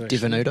 5 was.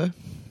 Divenuto.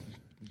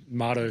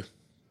 Marto.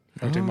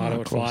 Ponting Marto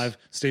of at course. 5.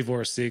 Steve Waugh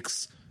at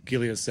 6.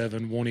 Gilly at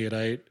 7. Warney at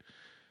 8.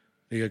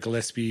 You got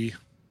Gillespie.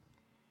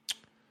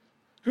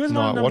 Who was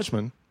my Night number?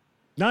 Watchman.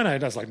 No,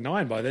 that's like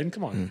 9 by then.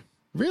 Come on.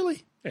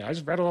 Really? Yeah, I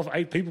just rattled off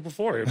 8 people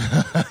before him.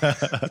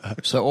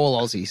 So all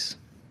Aussies.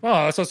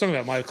 Oh, that's what I was talking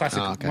about. My classic,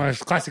 okay. my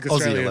classic Aussie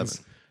Australians.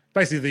 11.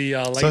 Basically the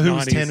late So who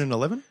was 90s. 10 and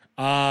 11?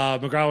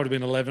 McGrath would have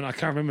been 11. I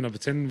can't remember number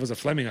 10. Was it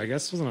Fleming, I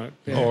guess, wasn't it?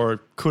 Yeah. Or it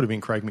could have been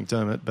Craig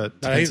McDermott, but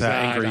No, depends he's how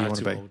angry you want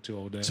too to be. old, too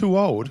old. Yeah. Too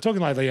old?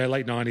 talking like the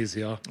late 90s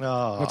here.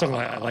 Oh. I'm talking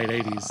like late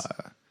 80s.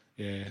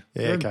 Yeah.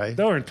 Yeah, okay.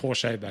 They were in poor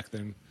shape back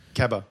then.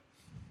 Cabba,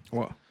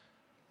 What?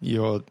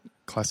 your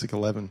classic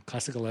 11.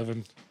 Classic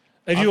 11.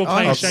 If you were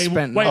playing I've Shane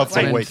spent- wait, I've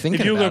wait, been if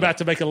thinking you were about about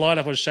to make a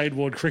lineup on Shane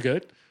Ward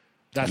cricket,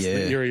 that's Yeah.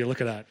 the era you're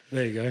looking at.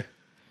 There you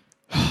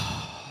go.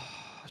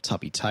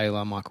 Tubby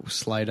Taylor, Michael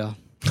Slater,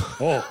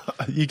 Oh.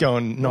 You're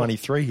going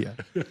 93 here.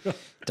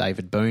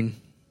 David Boone.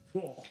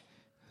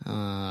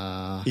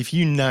 If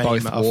you name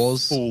Both a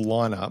wars. full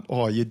lineup,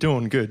 you're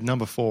doing good.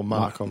 Number 4,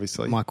 Mark,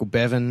 obviously. Michael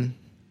Bevan,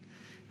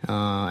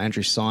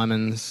 Andrew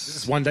Simons. This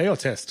is one day or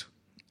test?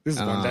 This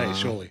is one day,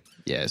 surely.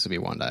 Yeah, this will be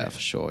one day for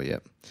sure,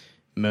 yep.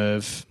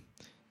 Merv,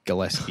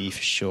 Gillespie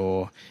for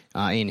sure.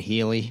 Ian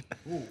Healy.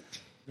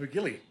 No,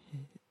 Gilly.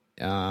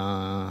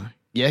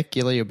 Yeah,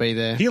 Gilly will be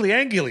there. Healy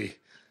and Gilly.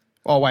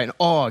 Oh, wait.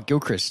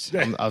 Gilchrist.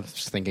 I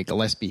was thinking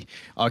Gillespie.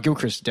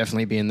 Gilchrist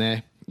definitely be in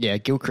there. Yeah,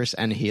 Gilchrist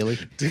and Healy.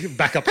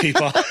 Backup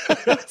keeper.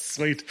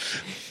 Sweet.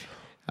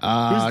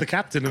 Who's the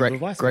captain of the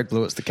Vice? Greg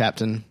Blewett's the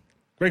captain.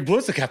 Greg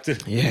Blue's the captain.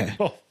 Yeah.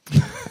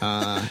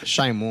 Oh.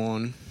 Shane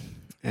Warne.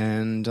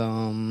 And, I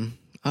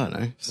don't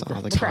know, some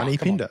other guy. Tiny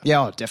come on. Pinder.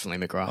 Yeah,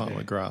 definitely McGrath. Oh,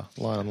 McGrath.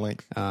 Line on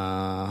length.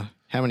 How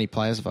many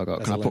players have I got?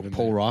 That's Can I 11 put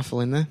Paul there. Rifle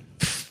in there?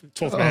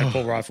 12th man,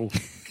 Paul Rifle.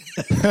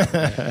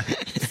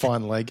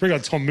 Fine leg. Bring on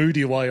Tom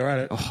Moody while you're at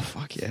it. Oh,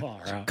 fuck yeah.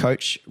 Far out.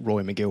 Coach,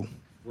 Roy McGill.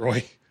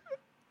 Roy.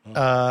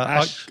 I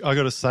Ash. got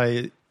to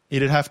say,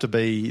 it'd have to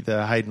be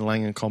the Hayden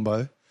Langen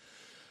combo.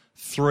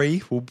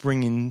 3, we'll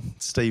bring in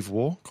Steve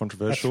Waugh. That's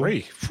Controversial.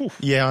 3. Phew.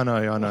 Yeah, I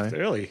know. That's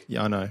early.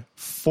 Yeah, I know.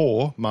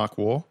 4, Mark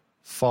Waugh.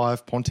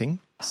 5, Ponting.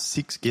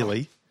 6,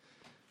 Gilly.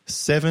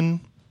 7,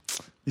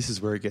 this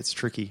is where it gets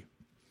tricky.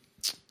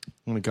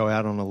 I'm going to go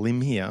out on a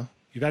limb here.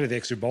 You've added the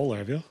extra bowler,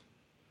 have you?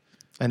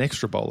 An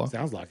extra bowler.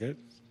 Sounds like it.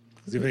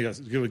 Because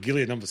you got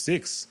Gilly at number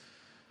 6.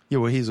 Yeah,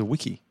 well, here's a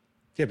wiki.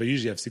 Yeah, but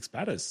usually you have 6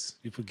 batters.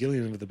 You put Gilly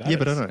in with the batters. Yeah,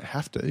 but I don't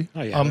have to.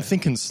 Oh, yeah, I'm no.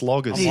 thinking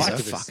sloggers. I'm He's here. a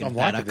like this. fucking I'm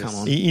like batter, this. come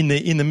on.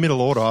 In the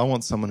middle order, I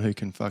want someone who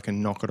can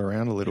fucking knock it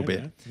around a little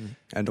bit. man.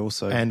 And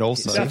also... Yeah, I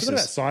forgot about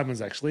Jesus.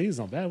 Simons, actually. He's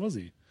not bad, was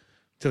he?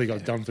 Till he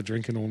got done for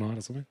drinking all night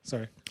or something.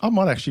 Sorry. I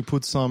might actually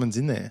put Simons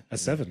in there. At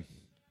 7.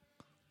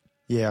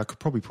 Yeah, I could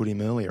probably put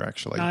him earlier,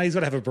 actually. Nah, he's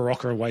got to have a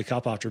Barocca and wake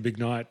up after a big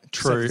night.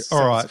 True.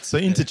 Seven- All right. So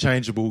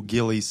interchangeable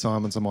Gilly,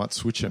 Simons, I might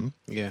switch them.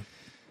 Yeah.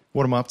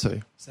 What am I up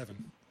to?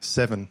 7.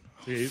 7.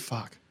 So you-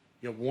 Fuck.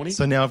 You got Warney?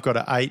 So now I've got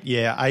an 8.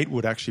 Yeah, 8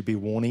 would actually be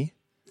Warney.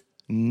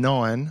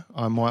 9,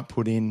 I might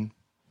put in.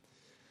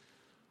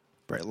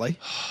 Brett Lee.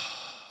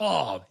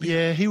 Oh,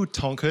 Yeah, he would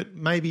tonk it.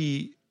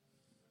 Maybe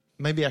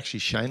actually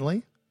Shane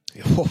Lee.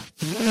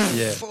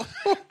 Yeah.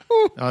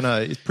 I know.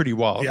 It's pretty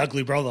wild. the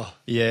ugly brother.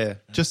 Yeah,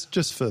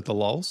 just for the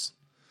lols.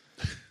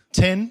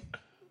 10.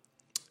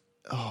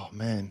 Oh,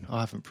 man.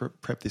 I haven't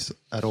prepped this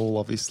at all,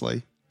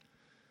 obviously.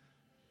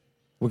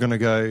 We're going to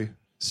go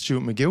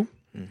Stuart McGill,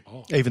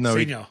 Oh, even though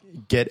senior. he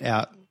get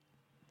out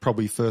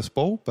probably first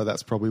ball, but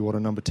that's probably what a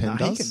number 10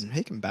 does.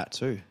 He can bat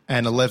too.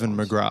 And 11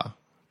 McGrath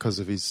because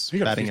of his He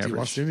got batting 50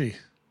 once, average. didn't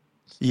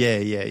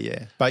he?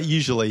 Yeah. But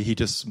usually he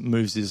just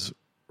moves his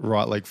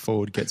right leg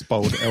forward, gets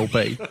bowled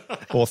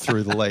LB or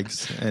through the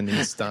legs, and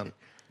he's done.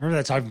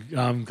 Remember that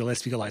time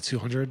Gillespie got like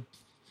 200?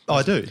 Oh,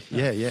 I do.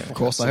 Yeah. Of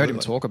course, I heard him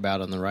Absolutely. talk about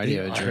it on the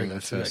radio I during heard the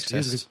that too, first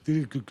actually. test. He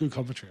did a good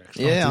commentary,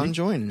 actually. Yeah, I'm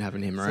enjoying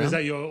having him So around. is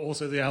that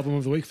also the album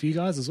of the week for you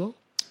guys as well?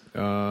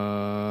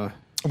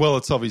 Well,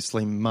 it's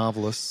obviously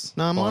marvellous.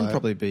 No, mine by-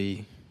 probably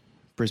be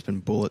Brisbane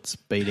Bullets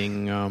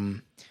beating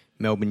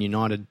Melbourne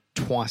United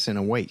twice in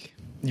a week.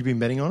 You've been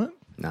betting on it?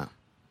 No.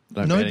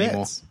 Don't No bet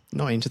anymore. bets?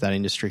 Not into that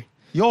industry.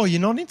 Yo,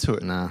 you're not into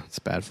it? Nah, it's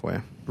bad for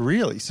you.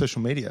 Really?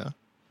 Social media?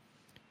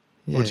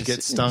 Yeah, Or did you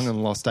get stung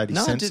and lost 80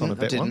 No, I cents didn't. on a I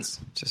bet didn't. once?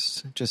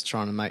 Just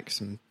trying to make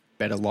some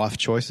better life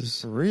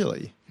choices.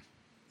 Really?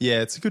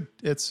 Yeah, it's a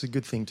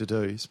good thing to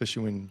do,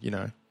 especially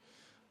when,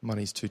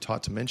 money's too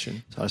tight to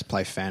mention. So I just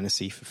play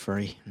fantasy for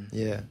free.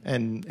 Yeah.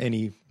 And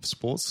any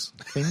sports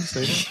things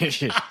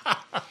either?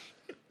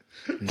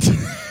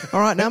 All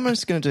right, now I'm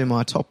just going to do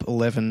my top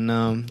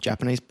 11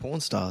 Japanese porn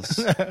stars.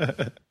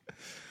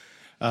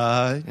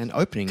 And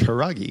opening.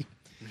 Karagi.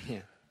 Yeah.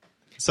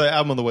 So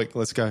album of the week,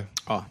 let's go.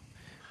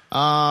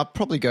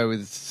 Probably go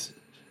with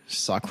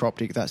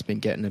Psychroptic. That's been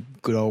getting a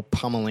good old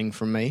pummeling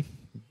from me.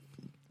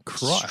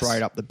 Christ.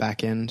 Straight up the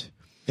back end.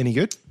 Any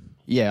good?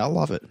 Yeah, I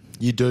love it.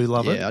 You do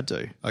love it? Yeah, I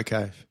do.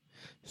 Okay.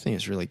 I think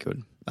it's really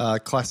good.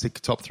 Classic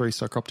top 3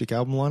 Psychroptic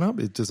album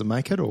lineup. Does it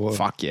make it or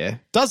Fuck yeah.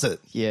 does it?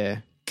 Yeah.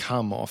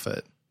 Come off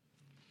it.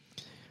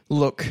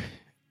 Look,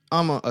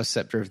 I'm a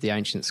Scepter of the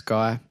Ancient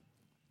Sky.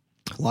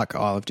 Like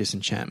Isle of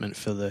Disenchantment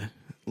for the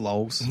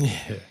lols.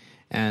 Yeah.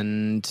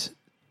 And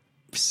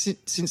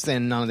since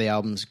then, none of the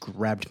albums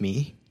grabbed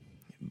me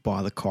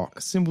by the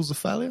cock. Symbols of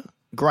Failure?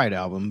 Great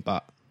album,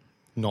 but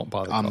Not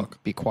by the I'm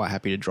cock. be quite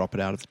happy to drop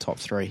it out of the top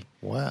 3.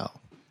 Wow.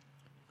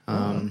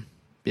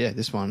 Yeah,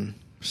 this one,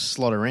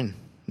 slot her in,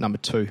 number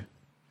 2.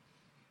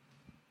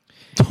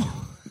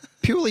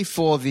 Purely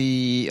for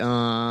the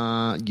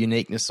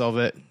uniqueness of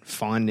it,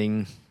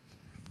 finding,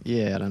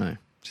 I don't know,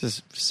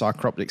 just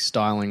Psychroptic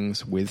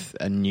stylings with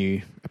a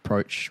new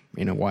approach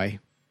in a way.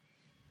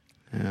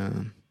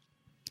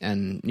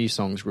 And new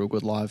songs real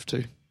good live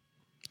too.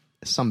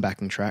 Some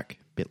backing track,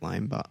 bit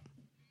lame, but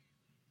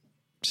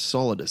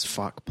solid as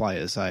fuck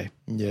players, eh?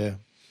 Yeah.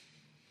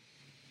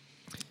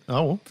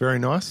 Oh, well, very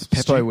nice.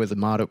 Peppo with a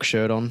Marduk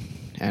shirt on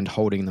and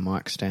holding the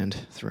mic stand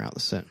throughout the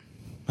set.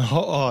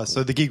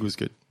 So the gig was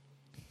good.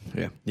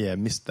 Yeah. Yeah,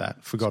 missed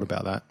that. Forgot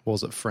about that.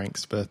 Was it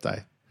Frank's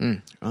birthday?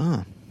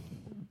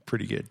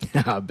 Pretty good.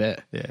 I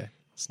bet. Yeah,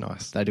 it's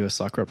nice. They do a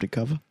Psychroptic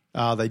cover.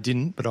 They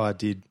didn't, but I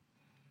did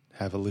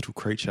have a little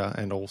creature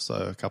and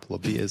also a couple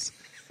of beers.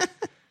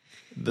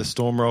 The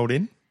storm rolled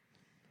in.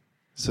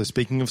 So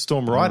speaking of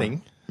storm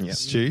riding,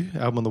 Stu,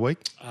 album of the week.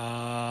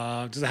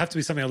 Does it have to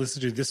be something I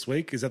listened to this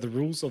week? Is that the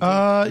rules?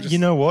 You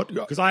know what?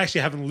 Because I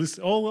actually haven't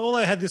listened. All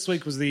I had this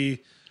week was your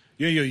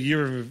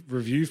year of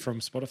review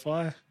from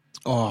Spotify.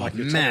 Oh, Like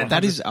your top man,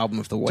 that 100. is album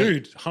of the week.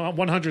 Dude,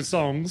 100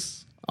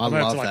 songs. I I'm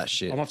up love to that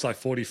shit. I'm up to like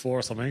 44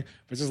 or something.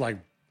 But it's just like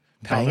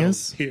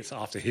Bangers? hits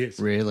after hits.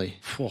 Really?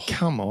 Oh,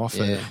 Come off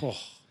Yeah. it. oh.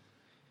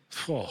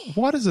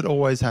 Why does it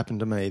always happen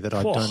to me that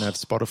I don't have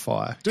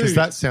Spotify? Because Dude,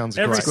 that sounds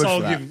every great.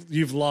 song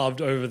you've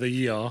loved over the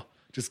year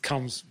just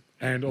comes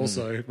and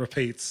also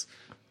repeats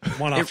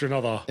one after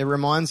another. It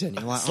reminds you, and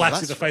you're like, Slaps you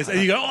in that's the face, and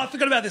you go, "Oh, I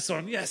forgot about this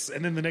one." Yes,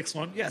 and then the next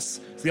one, yes,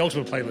 it's the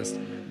ultimate playlist.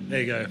 There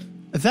you go.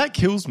 That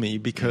kills me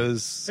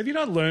because Have you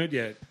not learned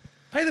yet?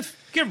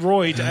 Get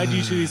Roy to add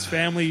you to his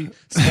family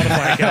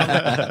Spotify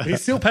account.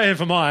 He's still paying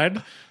for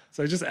mine,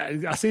 so just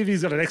I see if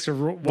he's got an extra.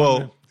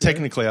 One.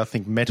 Technically, I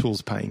think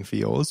Metal's paying for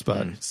yours,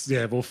 but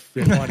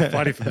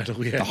Fighting for metal.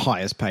 the Yeah,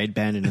 highest paid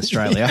band in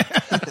Australia.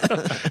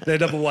 their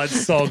number one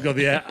song on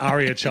the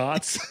ARIA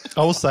charts.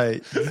 I will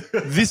say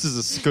this is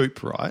a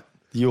scoop, right?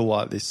 You'll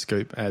like this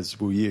scoop, as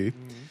will you.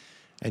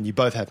 And you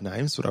both have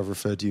names, but I've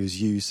referred to you as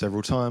you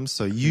several times.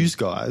 So yous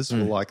guys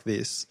will like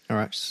this. All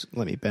right, just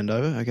let me bend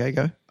over. Okay,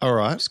 go. All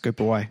right. Scoop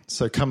away.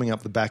 So coming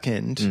up the back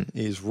end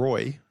is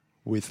Roy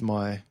with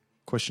my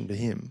question to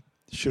him.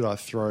 Should I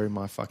throw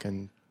my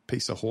fucking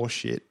piece of horse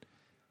shit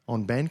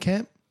on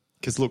Bandcamp?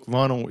 Because look,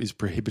 vinyl is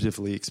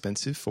prohibitively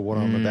expensive for what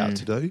I'm about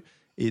to do.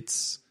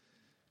 It's,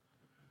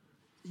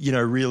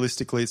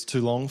 realistically it's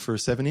too long for a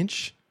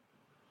 7-inch.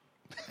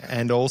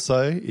 And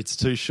also it's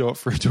too short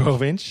for a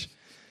 12-inch.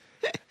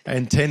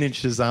 And 10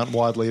 inches aren't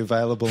widely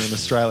available in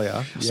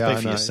Australia. Speak I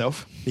for know.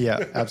 yourself.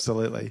 Yeah,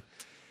 absolutely.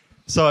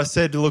 So I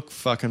said, look,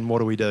 fucking what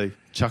do we do?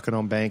 Chuck it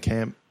on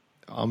Bandcamp.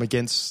 I'm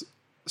against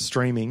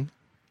streaming,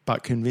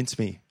 but convince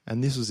me.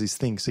 And this was his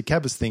thing. So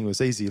Cabba's thing was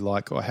easy,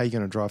 like, how are you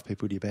going to drive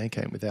people to your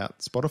Bandcamp without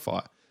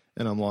Spotify?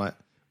 And I'm like,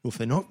 well, if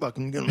they're not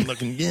fucking going to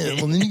fucking do it,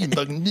 well, then you can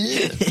fucking do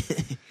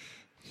it.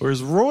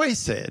 Whereas Roy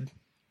said,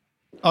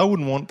 I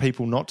wouldn't want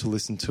people not to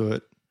listen to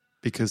it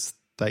because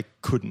they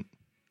couldn't.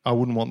 I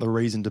wouldn't want the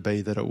reason to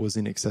be that it was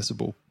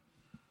inaccessible.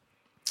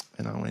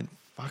 And I went,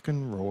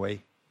 fucking Roy.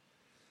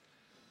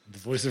 The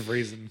voice of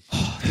reason.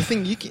 The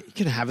thing, you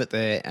can have it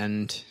there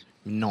and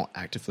not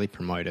actively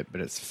promote it, but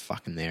it's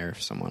fucking there.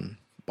 If someone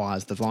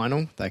buys the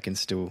vinyl, they can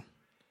still...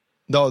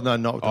 No, not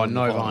no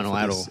vinyl for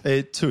at this. all.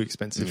 It's too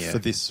expensive Yeah. for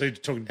this. So you're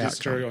talking outcome.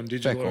 distro on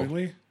digital Fair call.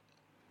 only?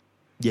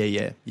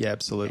 Yeah,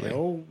 absolutely.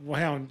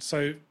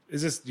 So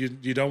is this you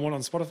don't want it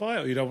on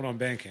Spotify or you don't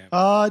want it on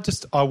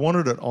Bandcamp? I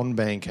wanted it on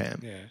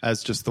Bandcamp Yeah.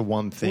 as just the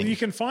one thing. Well, you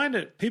can find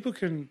it. People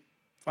can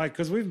like,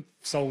 because we've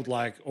sold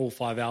like all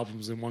 5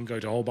 albums in one go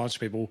to a whole bunch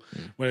of people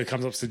when it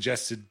comes up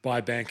suggested by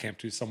Bandcamp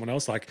to someone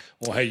else, like,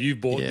 oh, hey, you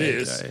bought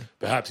this, okay.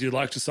 perhaps you'd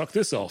like to suck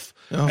this off.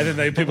 And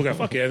then people go,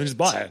 fuck yeah, and then just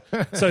buy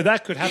it. So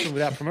that could happen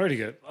without promoting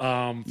it.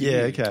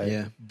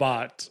 Okay.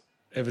 But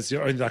if it's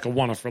only like a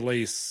one-off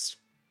release,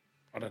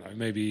 I don't know,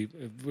 maybe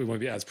it won't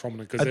be as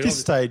prominent. Because At this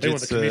stage, they want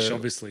the it's commission,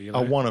 obviously. You know?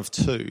 a one of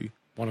two.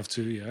 One of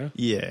two, yeah.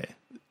 Yeah.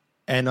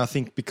 And I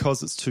think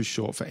because it's too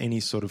short for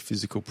any sort of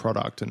physical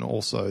product and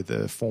also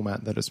the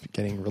format that it's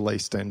getting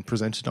released and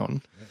presented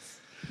on,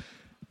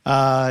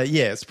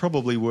 it's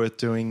probably worth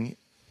doing.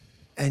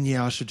 And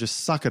I should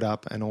just suck it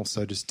up and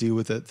also just deal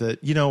with it.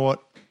 That, you know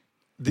what?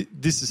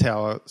 This is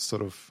how it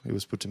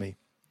was put to me.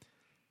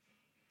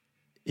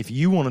 If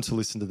you wanted to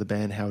listen to the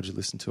band, how would you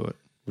listen to it?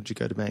 Would you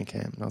go to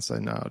Bandcamp? And I'd say,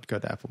 no, I'd go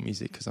to Apple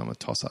Music because I'm a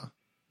tosser.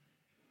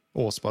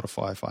 Or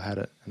Spotify if I had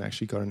it and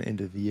actually got an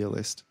end of the year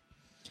list.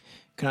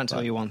 Can I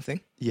tell you one thing?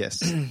 Yes.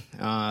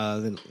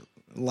 The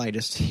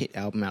latest hit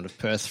album out of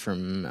Perth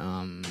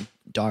from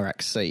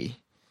Dirac C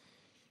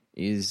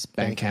is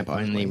Bandcamp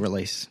only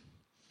release.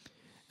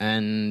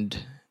 And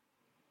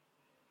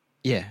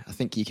I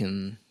think you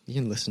can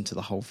listen to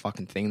the whole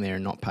fucking thing there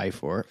and not pay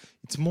for it.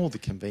 It's more the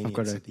convenience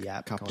I've got of the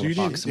app. couple of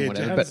bucks and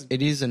whatever. But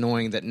it is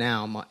annoying that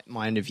now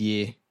my end of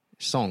year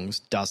songs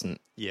doesn't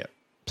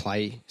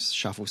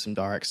shuffle some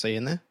Dirac C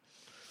in there.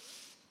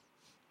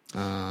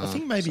 I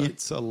think maybe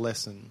it's a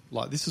lesson.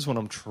 Like, this is what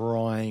I'm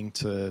trying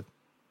to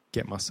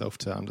get myself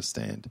to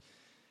understand.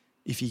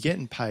 If you're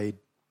getting paid,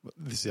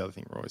 this is the other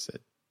thing Roy said,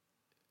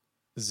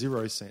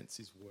 0 cents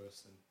is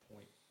worse than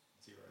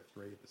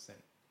 0.03%,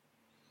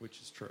 which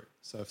is true.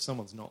 So if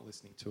someone's not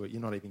listening to it,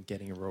 you're not even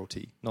getting a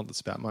royalty. Not that it's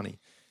about money.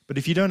 But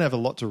if you don't have a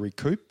lot to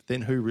recoup,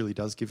 then who really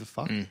does give a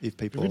fuck if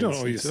people are do it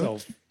all listening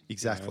yourself. to it?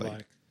 Exactly. You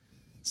know,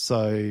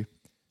 So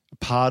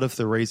part of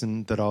the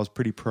reason that I was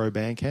pretty pro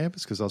Bandcamp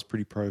is because I was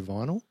pretty pro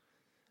vinyl.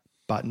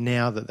 But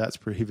now that that's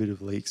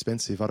prohibitively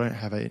expensive, I don't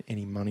have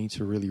any money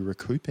to really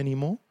recoup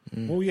anymore.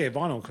 Well,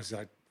 vinyl because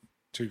like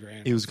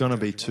 $2,000. It was going to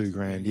be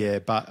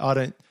 $2,000, but I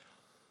don't.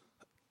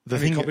 How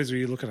many copies were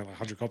you looking at? Like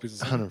 100 copies or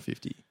something?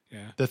 150. Yeah.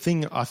 The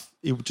thing,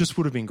 it just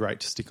would have been great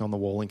to stick on the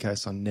wall in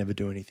case I never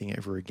do anything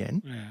ever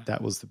again. Yeah.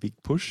 That was the big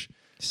push.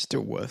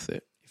 Still worth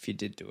it if you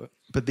did do it.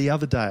 But the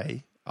other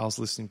day, I was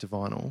listening to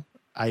vinyl,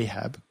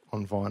 Ahab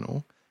on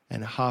vinyl,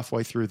 and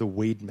halfway through the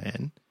Weed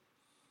Man,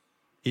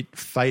 it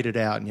faded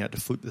out and you had to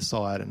flip the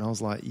side. And I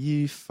was like,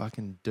 you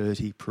fucking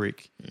dirty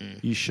prick.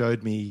 You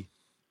showed me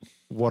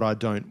what I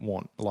don't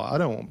want. Like, I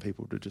don't want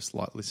people to just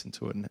like listen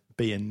to it and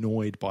be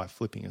annoyed by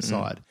flipping a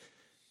side.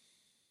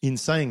 In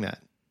saying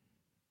that,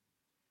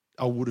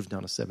 I would have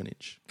done a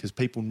 7-inch because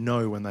people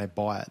know when they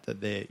buy it that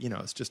they're,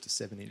 it's just a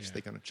 7-inch.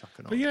 They're going to chuck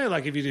it on. But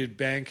like if you did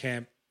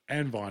Bandcamp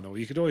and vinyl,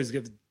 you could always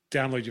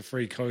download your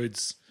free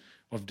codes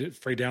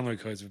free download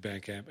codes of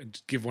Bandcamp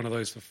and give one of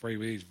those for free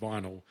with each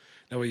vinyl.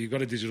 That way you've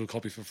got a digital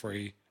copy for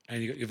free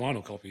and you got your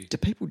vinyl copy. Do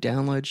people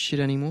download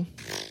shit anymore?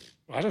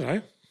 I don't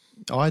know.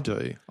 I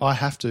do. I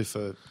have to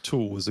for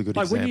Tool was a good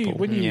example.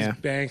 When you use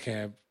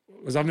Bandcamp,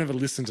 because I've never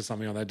listened to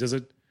something on that, does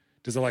it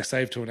like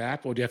save to an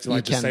app or do you have to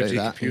like just save to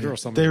your computer or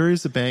something? There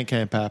is a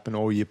Bandcamp app and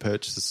all your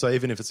purchases. So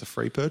even if it's a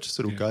free purchase,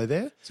 it'll go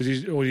there. So do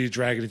you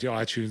drag it into your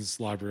iTunes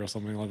library or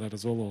something like that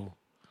as well? Or?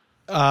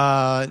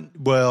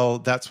 Well,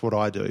 that's what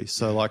I do.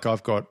 So like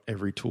I've got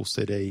every Tool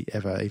CD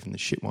ever, even the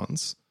shit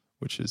ones,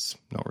 which is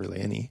not really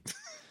any.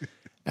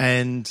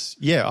 And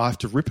I have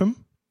to rip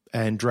them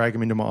and drag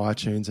them into my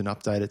iTunes and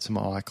update it to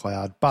my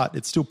iCloud. But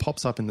it still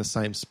pops up in the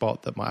same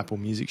spot that my Apple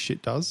Music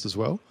shit does as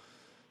well.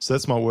 So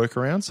that's my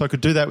workaround. So I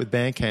could do that with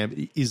Bandcamp.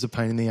 It is a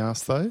pain in the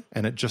ass though,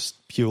 and it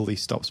just purely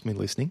stops me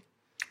listening.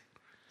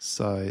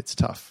 So it's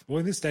tough. Well,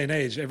 in this day and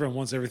age, everyone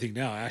wants everything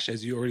now, Ash,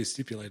 as you already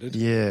stipulated.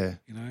 Yeah.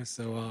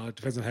 So it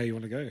depends on how you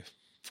want to go.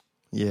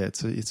 Yeah,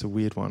 it's a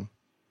weird one.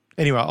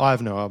 Anyway, I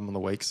have no album of the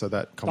week, so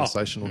that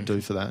conversation will do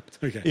for that.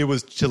 Okay. It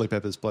was Chili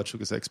Peppers, Blood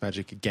Sugar Sex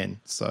Magic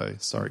again, so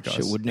sorry guys.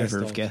 Shit, would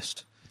never have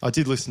guessed. I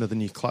did listen to the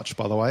new Clutch,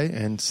 by the way,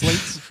 and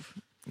Sleets.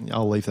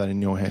 I'll leave that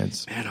in your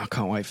hands. Man, I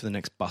can't wait for the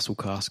next Bustle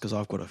cast because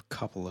I've got a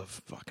couple of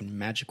fucking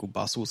magical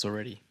bustles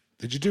already.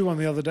 Did you do one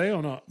the other day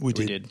or not? We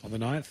did. On the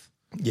 9th?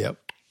 Yep.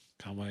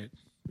 Can't wait.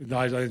 No,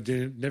 I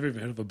never even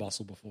heard of a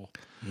bustle before.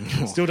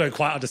 Still don't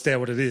quite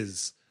understand what it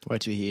is.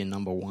 Wait till you hear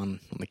number 1 on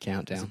the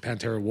countdown. Is it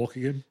Pantera Walk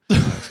again?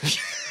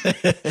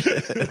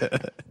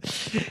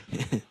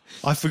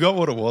 I forgot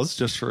what it was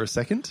just for a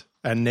second,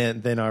 and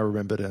then I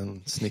remembered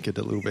and snickered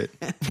a little bit.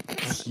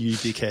 You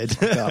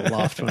dickhead. I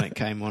laughed when it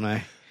came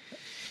on,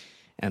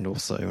 and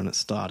also when it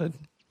started.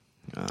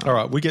 All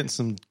right, we're getting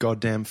some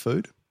goddamn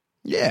food.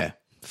 Yeah.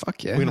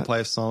 Fuck yeah. We're going to play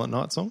a Silent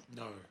Night song?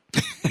 No.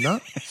 No?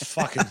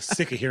 Fucking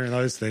sick of hearing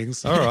those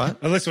things. All right.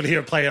 Unless you want to hear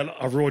it play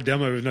a raw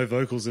demo with no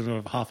vocals and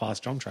a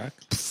half-assed drum track.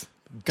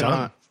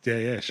 Done.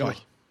 Yeah, sure.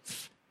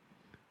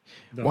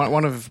 No.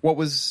 What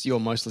was your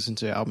most listened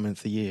to album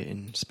of the year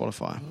in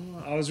Spotify?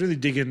 I was really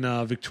digging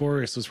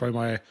Victorious was probably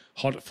my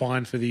hot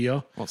find for the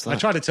year. What's that? I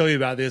tried to tell you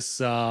about this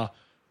the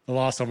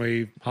last time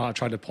we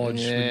tried to podge.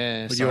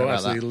 Yeah, but sorry you're about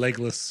absolutely that.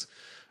 legless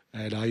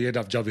And he ended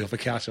up jumping off a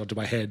couch onto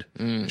my head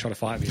and trying to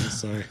fight me.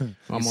 So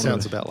I'm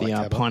sounds on about the like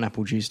Cabba.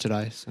 pineapple juice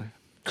today. So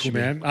cool,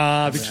 man.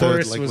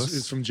 Victorious Third legless.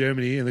 is from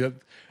Germany, and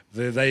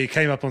they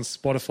came up on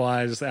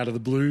Spotify just out of the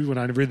blue when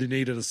I really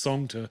needed a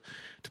song to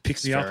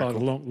pick me up. I had a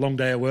long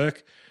day at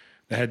work.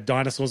 They had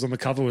dinosaurs on the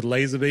cover with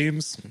laser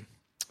beams.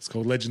 It's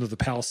called Legend of the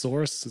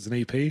Palosaurus. It's an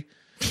EP.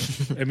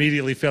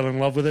 Immediately fell in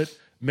love with it.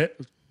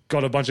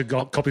 Got a bunch of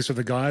copies for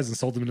the guys and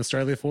sold them in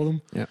Australia for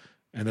them. yeah,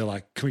 And they're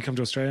like, "Can we come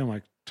to Australia?" I'm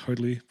like,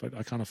 "Totally, but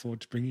I can't afford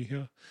to bring you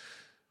here."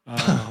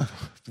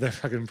 They're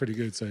fucking pretty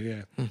good. So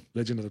yeah,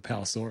 Legend of the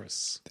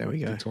Palosaurus. There we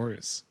go.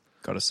 Victorious.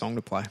 got a song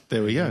to play.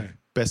 There we go. Yeah.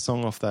 Best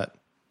song off that.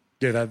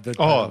 Yeah,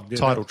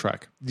 Title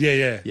track.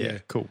 Yeah,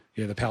 Cool.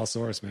 Yeah, the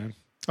Palosaurus, man.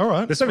 All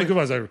right. There's so many good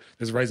ones.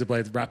 There's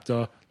Razorblade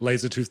Raptor,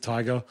 Laser-Toothed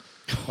Tiger.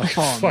 Like,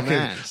 Oh,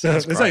 man.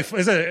 Sounds great.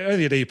 It's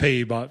only an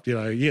EP, but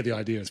you get the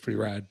idea. It's pretty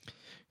rad.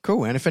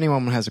 Cool. And if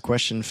anyone has a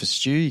question for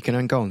Stu, you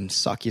can go and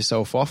suck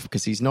yourself off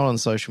because he's not on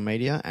social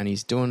media and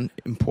he's doing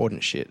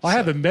important shit. I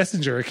have a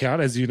Messenger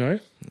account, as you know.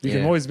 You can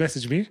Yeah. always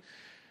message me.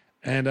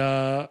 And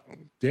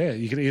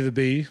you can either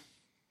be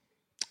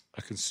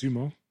a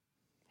consumer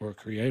or a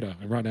creator.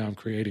 And right now I'm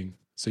creating,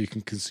 so you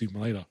can consume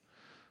later.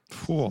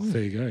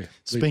 There you go.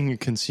 Speaking of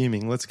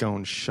consuming, let's go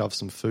and shove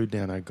some food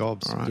down our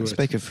gobs. All right. do it.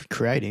 Speak of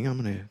creating,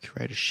 I'm going to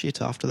create a shit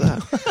after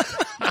that.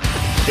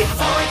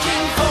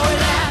 Foraging for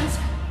land,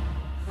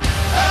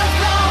 Earth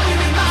glory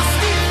we must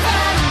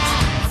defend.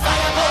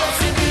 Firebolts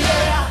in the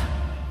air,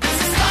 this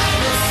is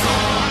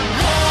dinosaur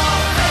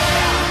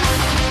warfare.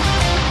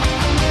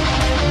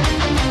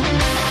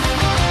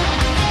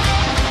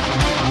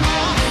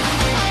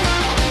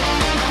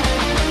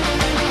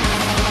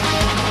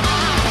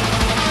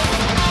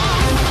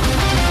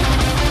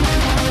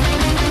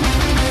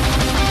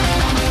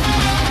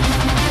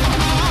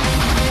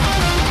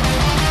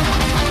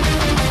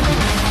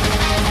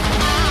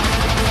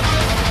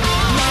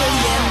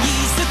 Million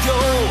years ago,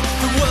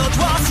 the world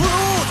was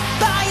ruled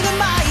by the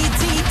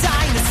mighty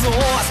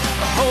dinosaurs.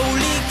 A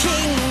holy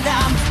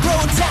kingdom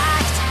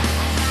protect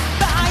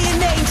by an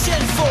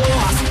ancient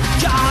force.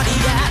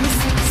 Guardians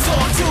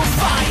sought to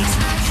fight,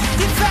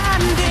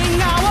 defending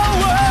our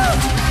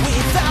world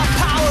with the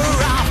power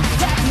of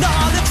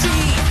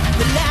technology.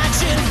 The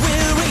legend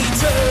will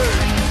return.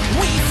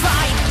 We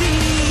fight the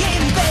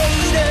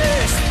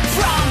invaders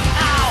from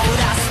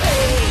outer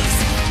space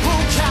who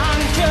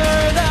conquer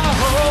the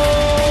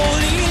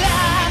Holy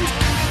Land.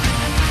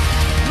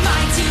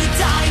 Mighty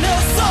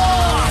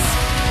dinosaurs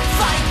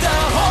fight the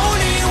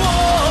holy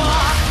war.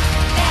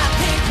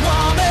 Epic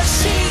war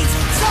machines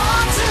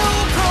sought to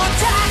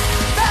protect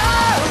the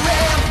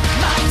realm.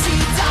 Mighty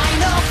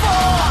dino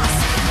force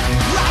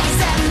rise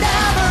and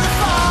never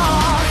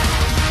fall.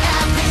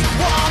 Epic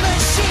war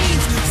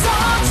machines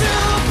sought to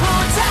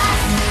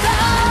protect the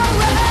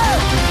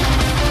realm.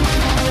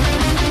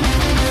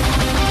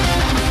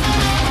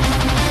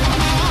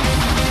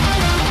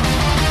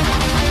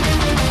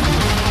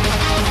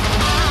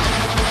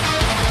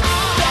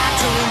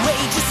 Battle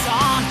rages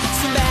on.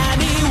 So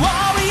many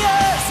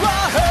warriors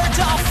were hurt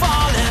or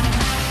fallen.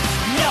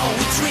 No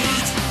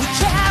retreat, we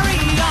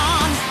carry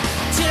on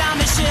till our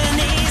mission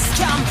is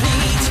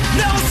complete.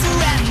 No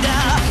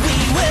surrender, we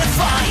will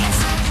fight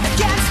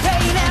against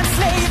pain and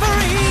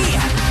slavery.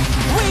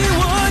 We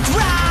would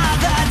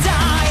rather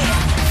die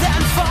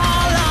than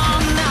fall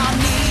on our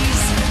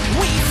knees.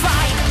 We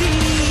fight the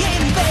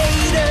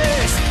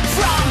invaders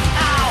from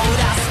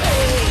outer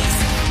space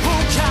who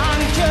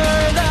conquer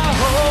the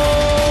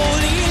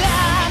Holy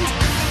Land.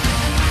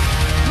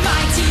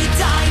 Mighty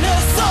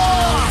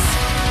dinosaurs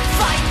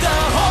fight the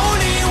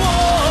holy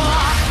war.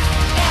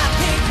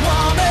 Epic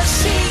war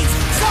machines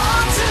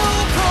sought to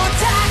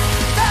protect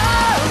the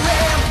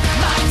realm.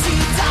 Mighty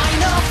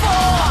dino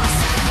force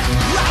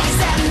rise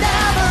and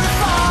never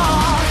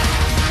fall.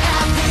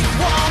 Epic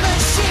war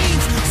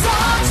machines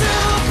sought to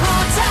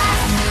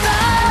protect the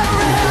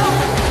realm.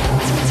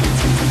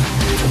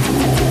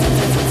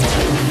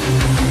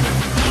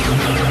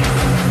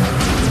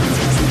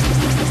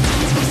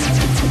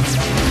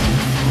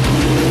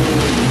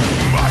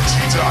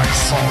 Mighty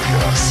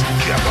dinosaurs,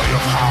 gather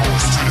your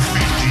powers to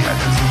defeat the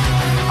enemy.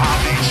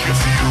 Unleash your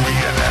fury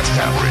and let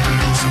hell break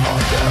loose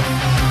upon them.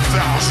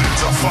 Thousands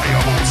of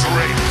firebolts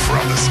rain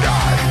from the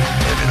sky,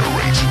 and in a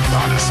raging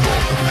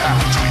thunderstorm, the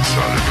path to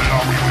eternal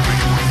glory will be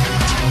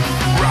revealed.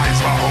 Rise,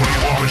 my holy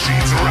war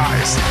machines,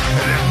 rise,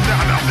 and let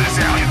none of this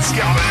alien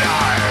scum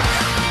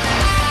alive.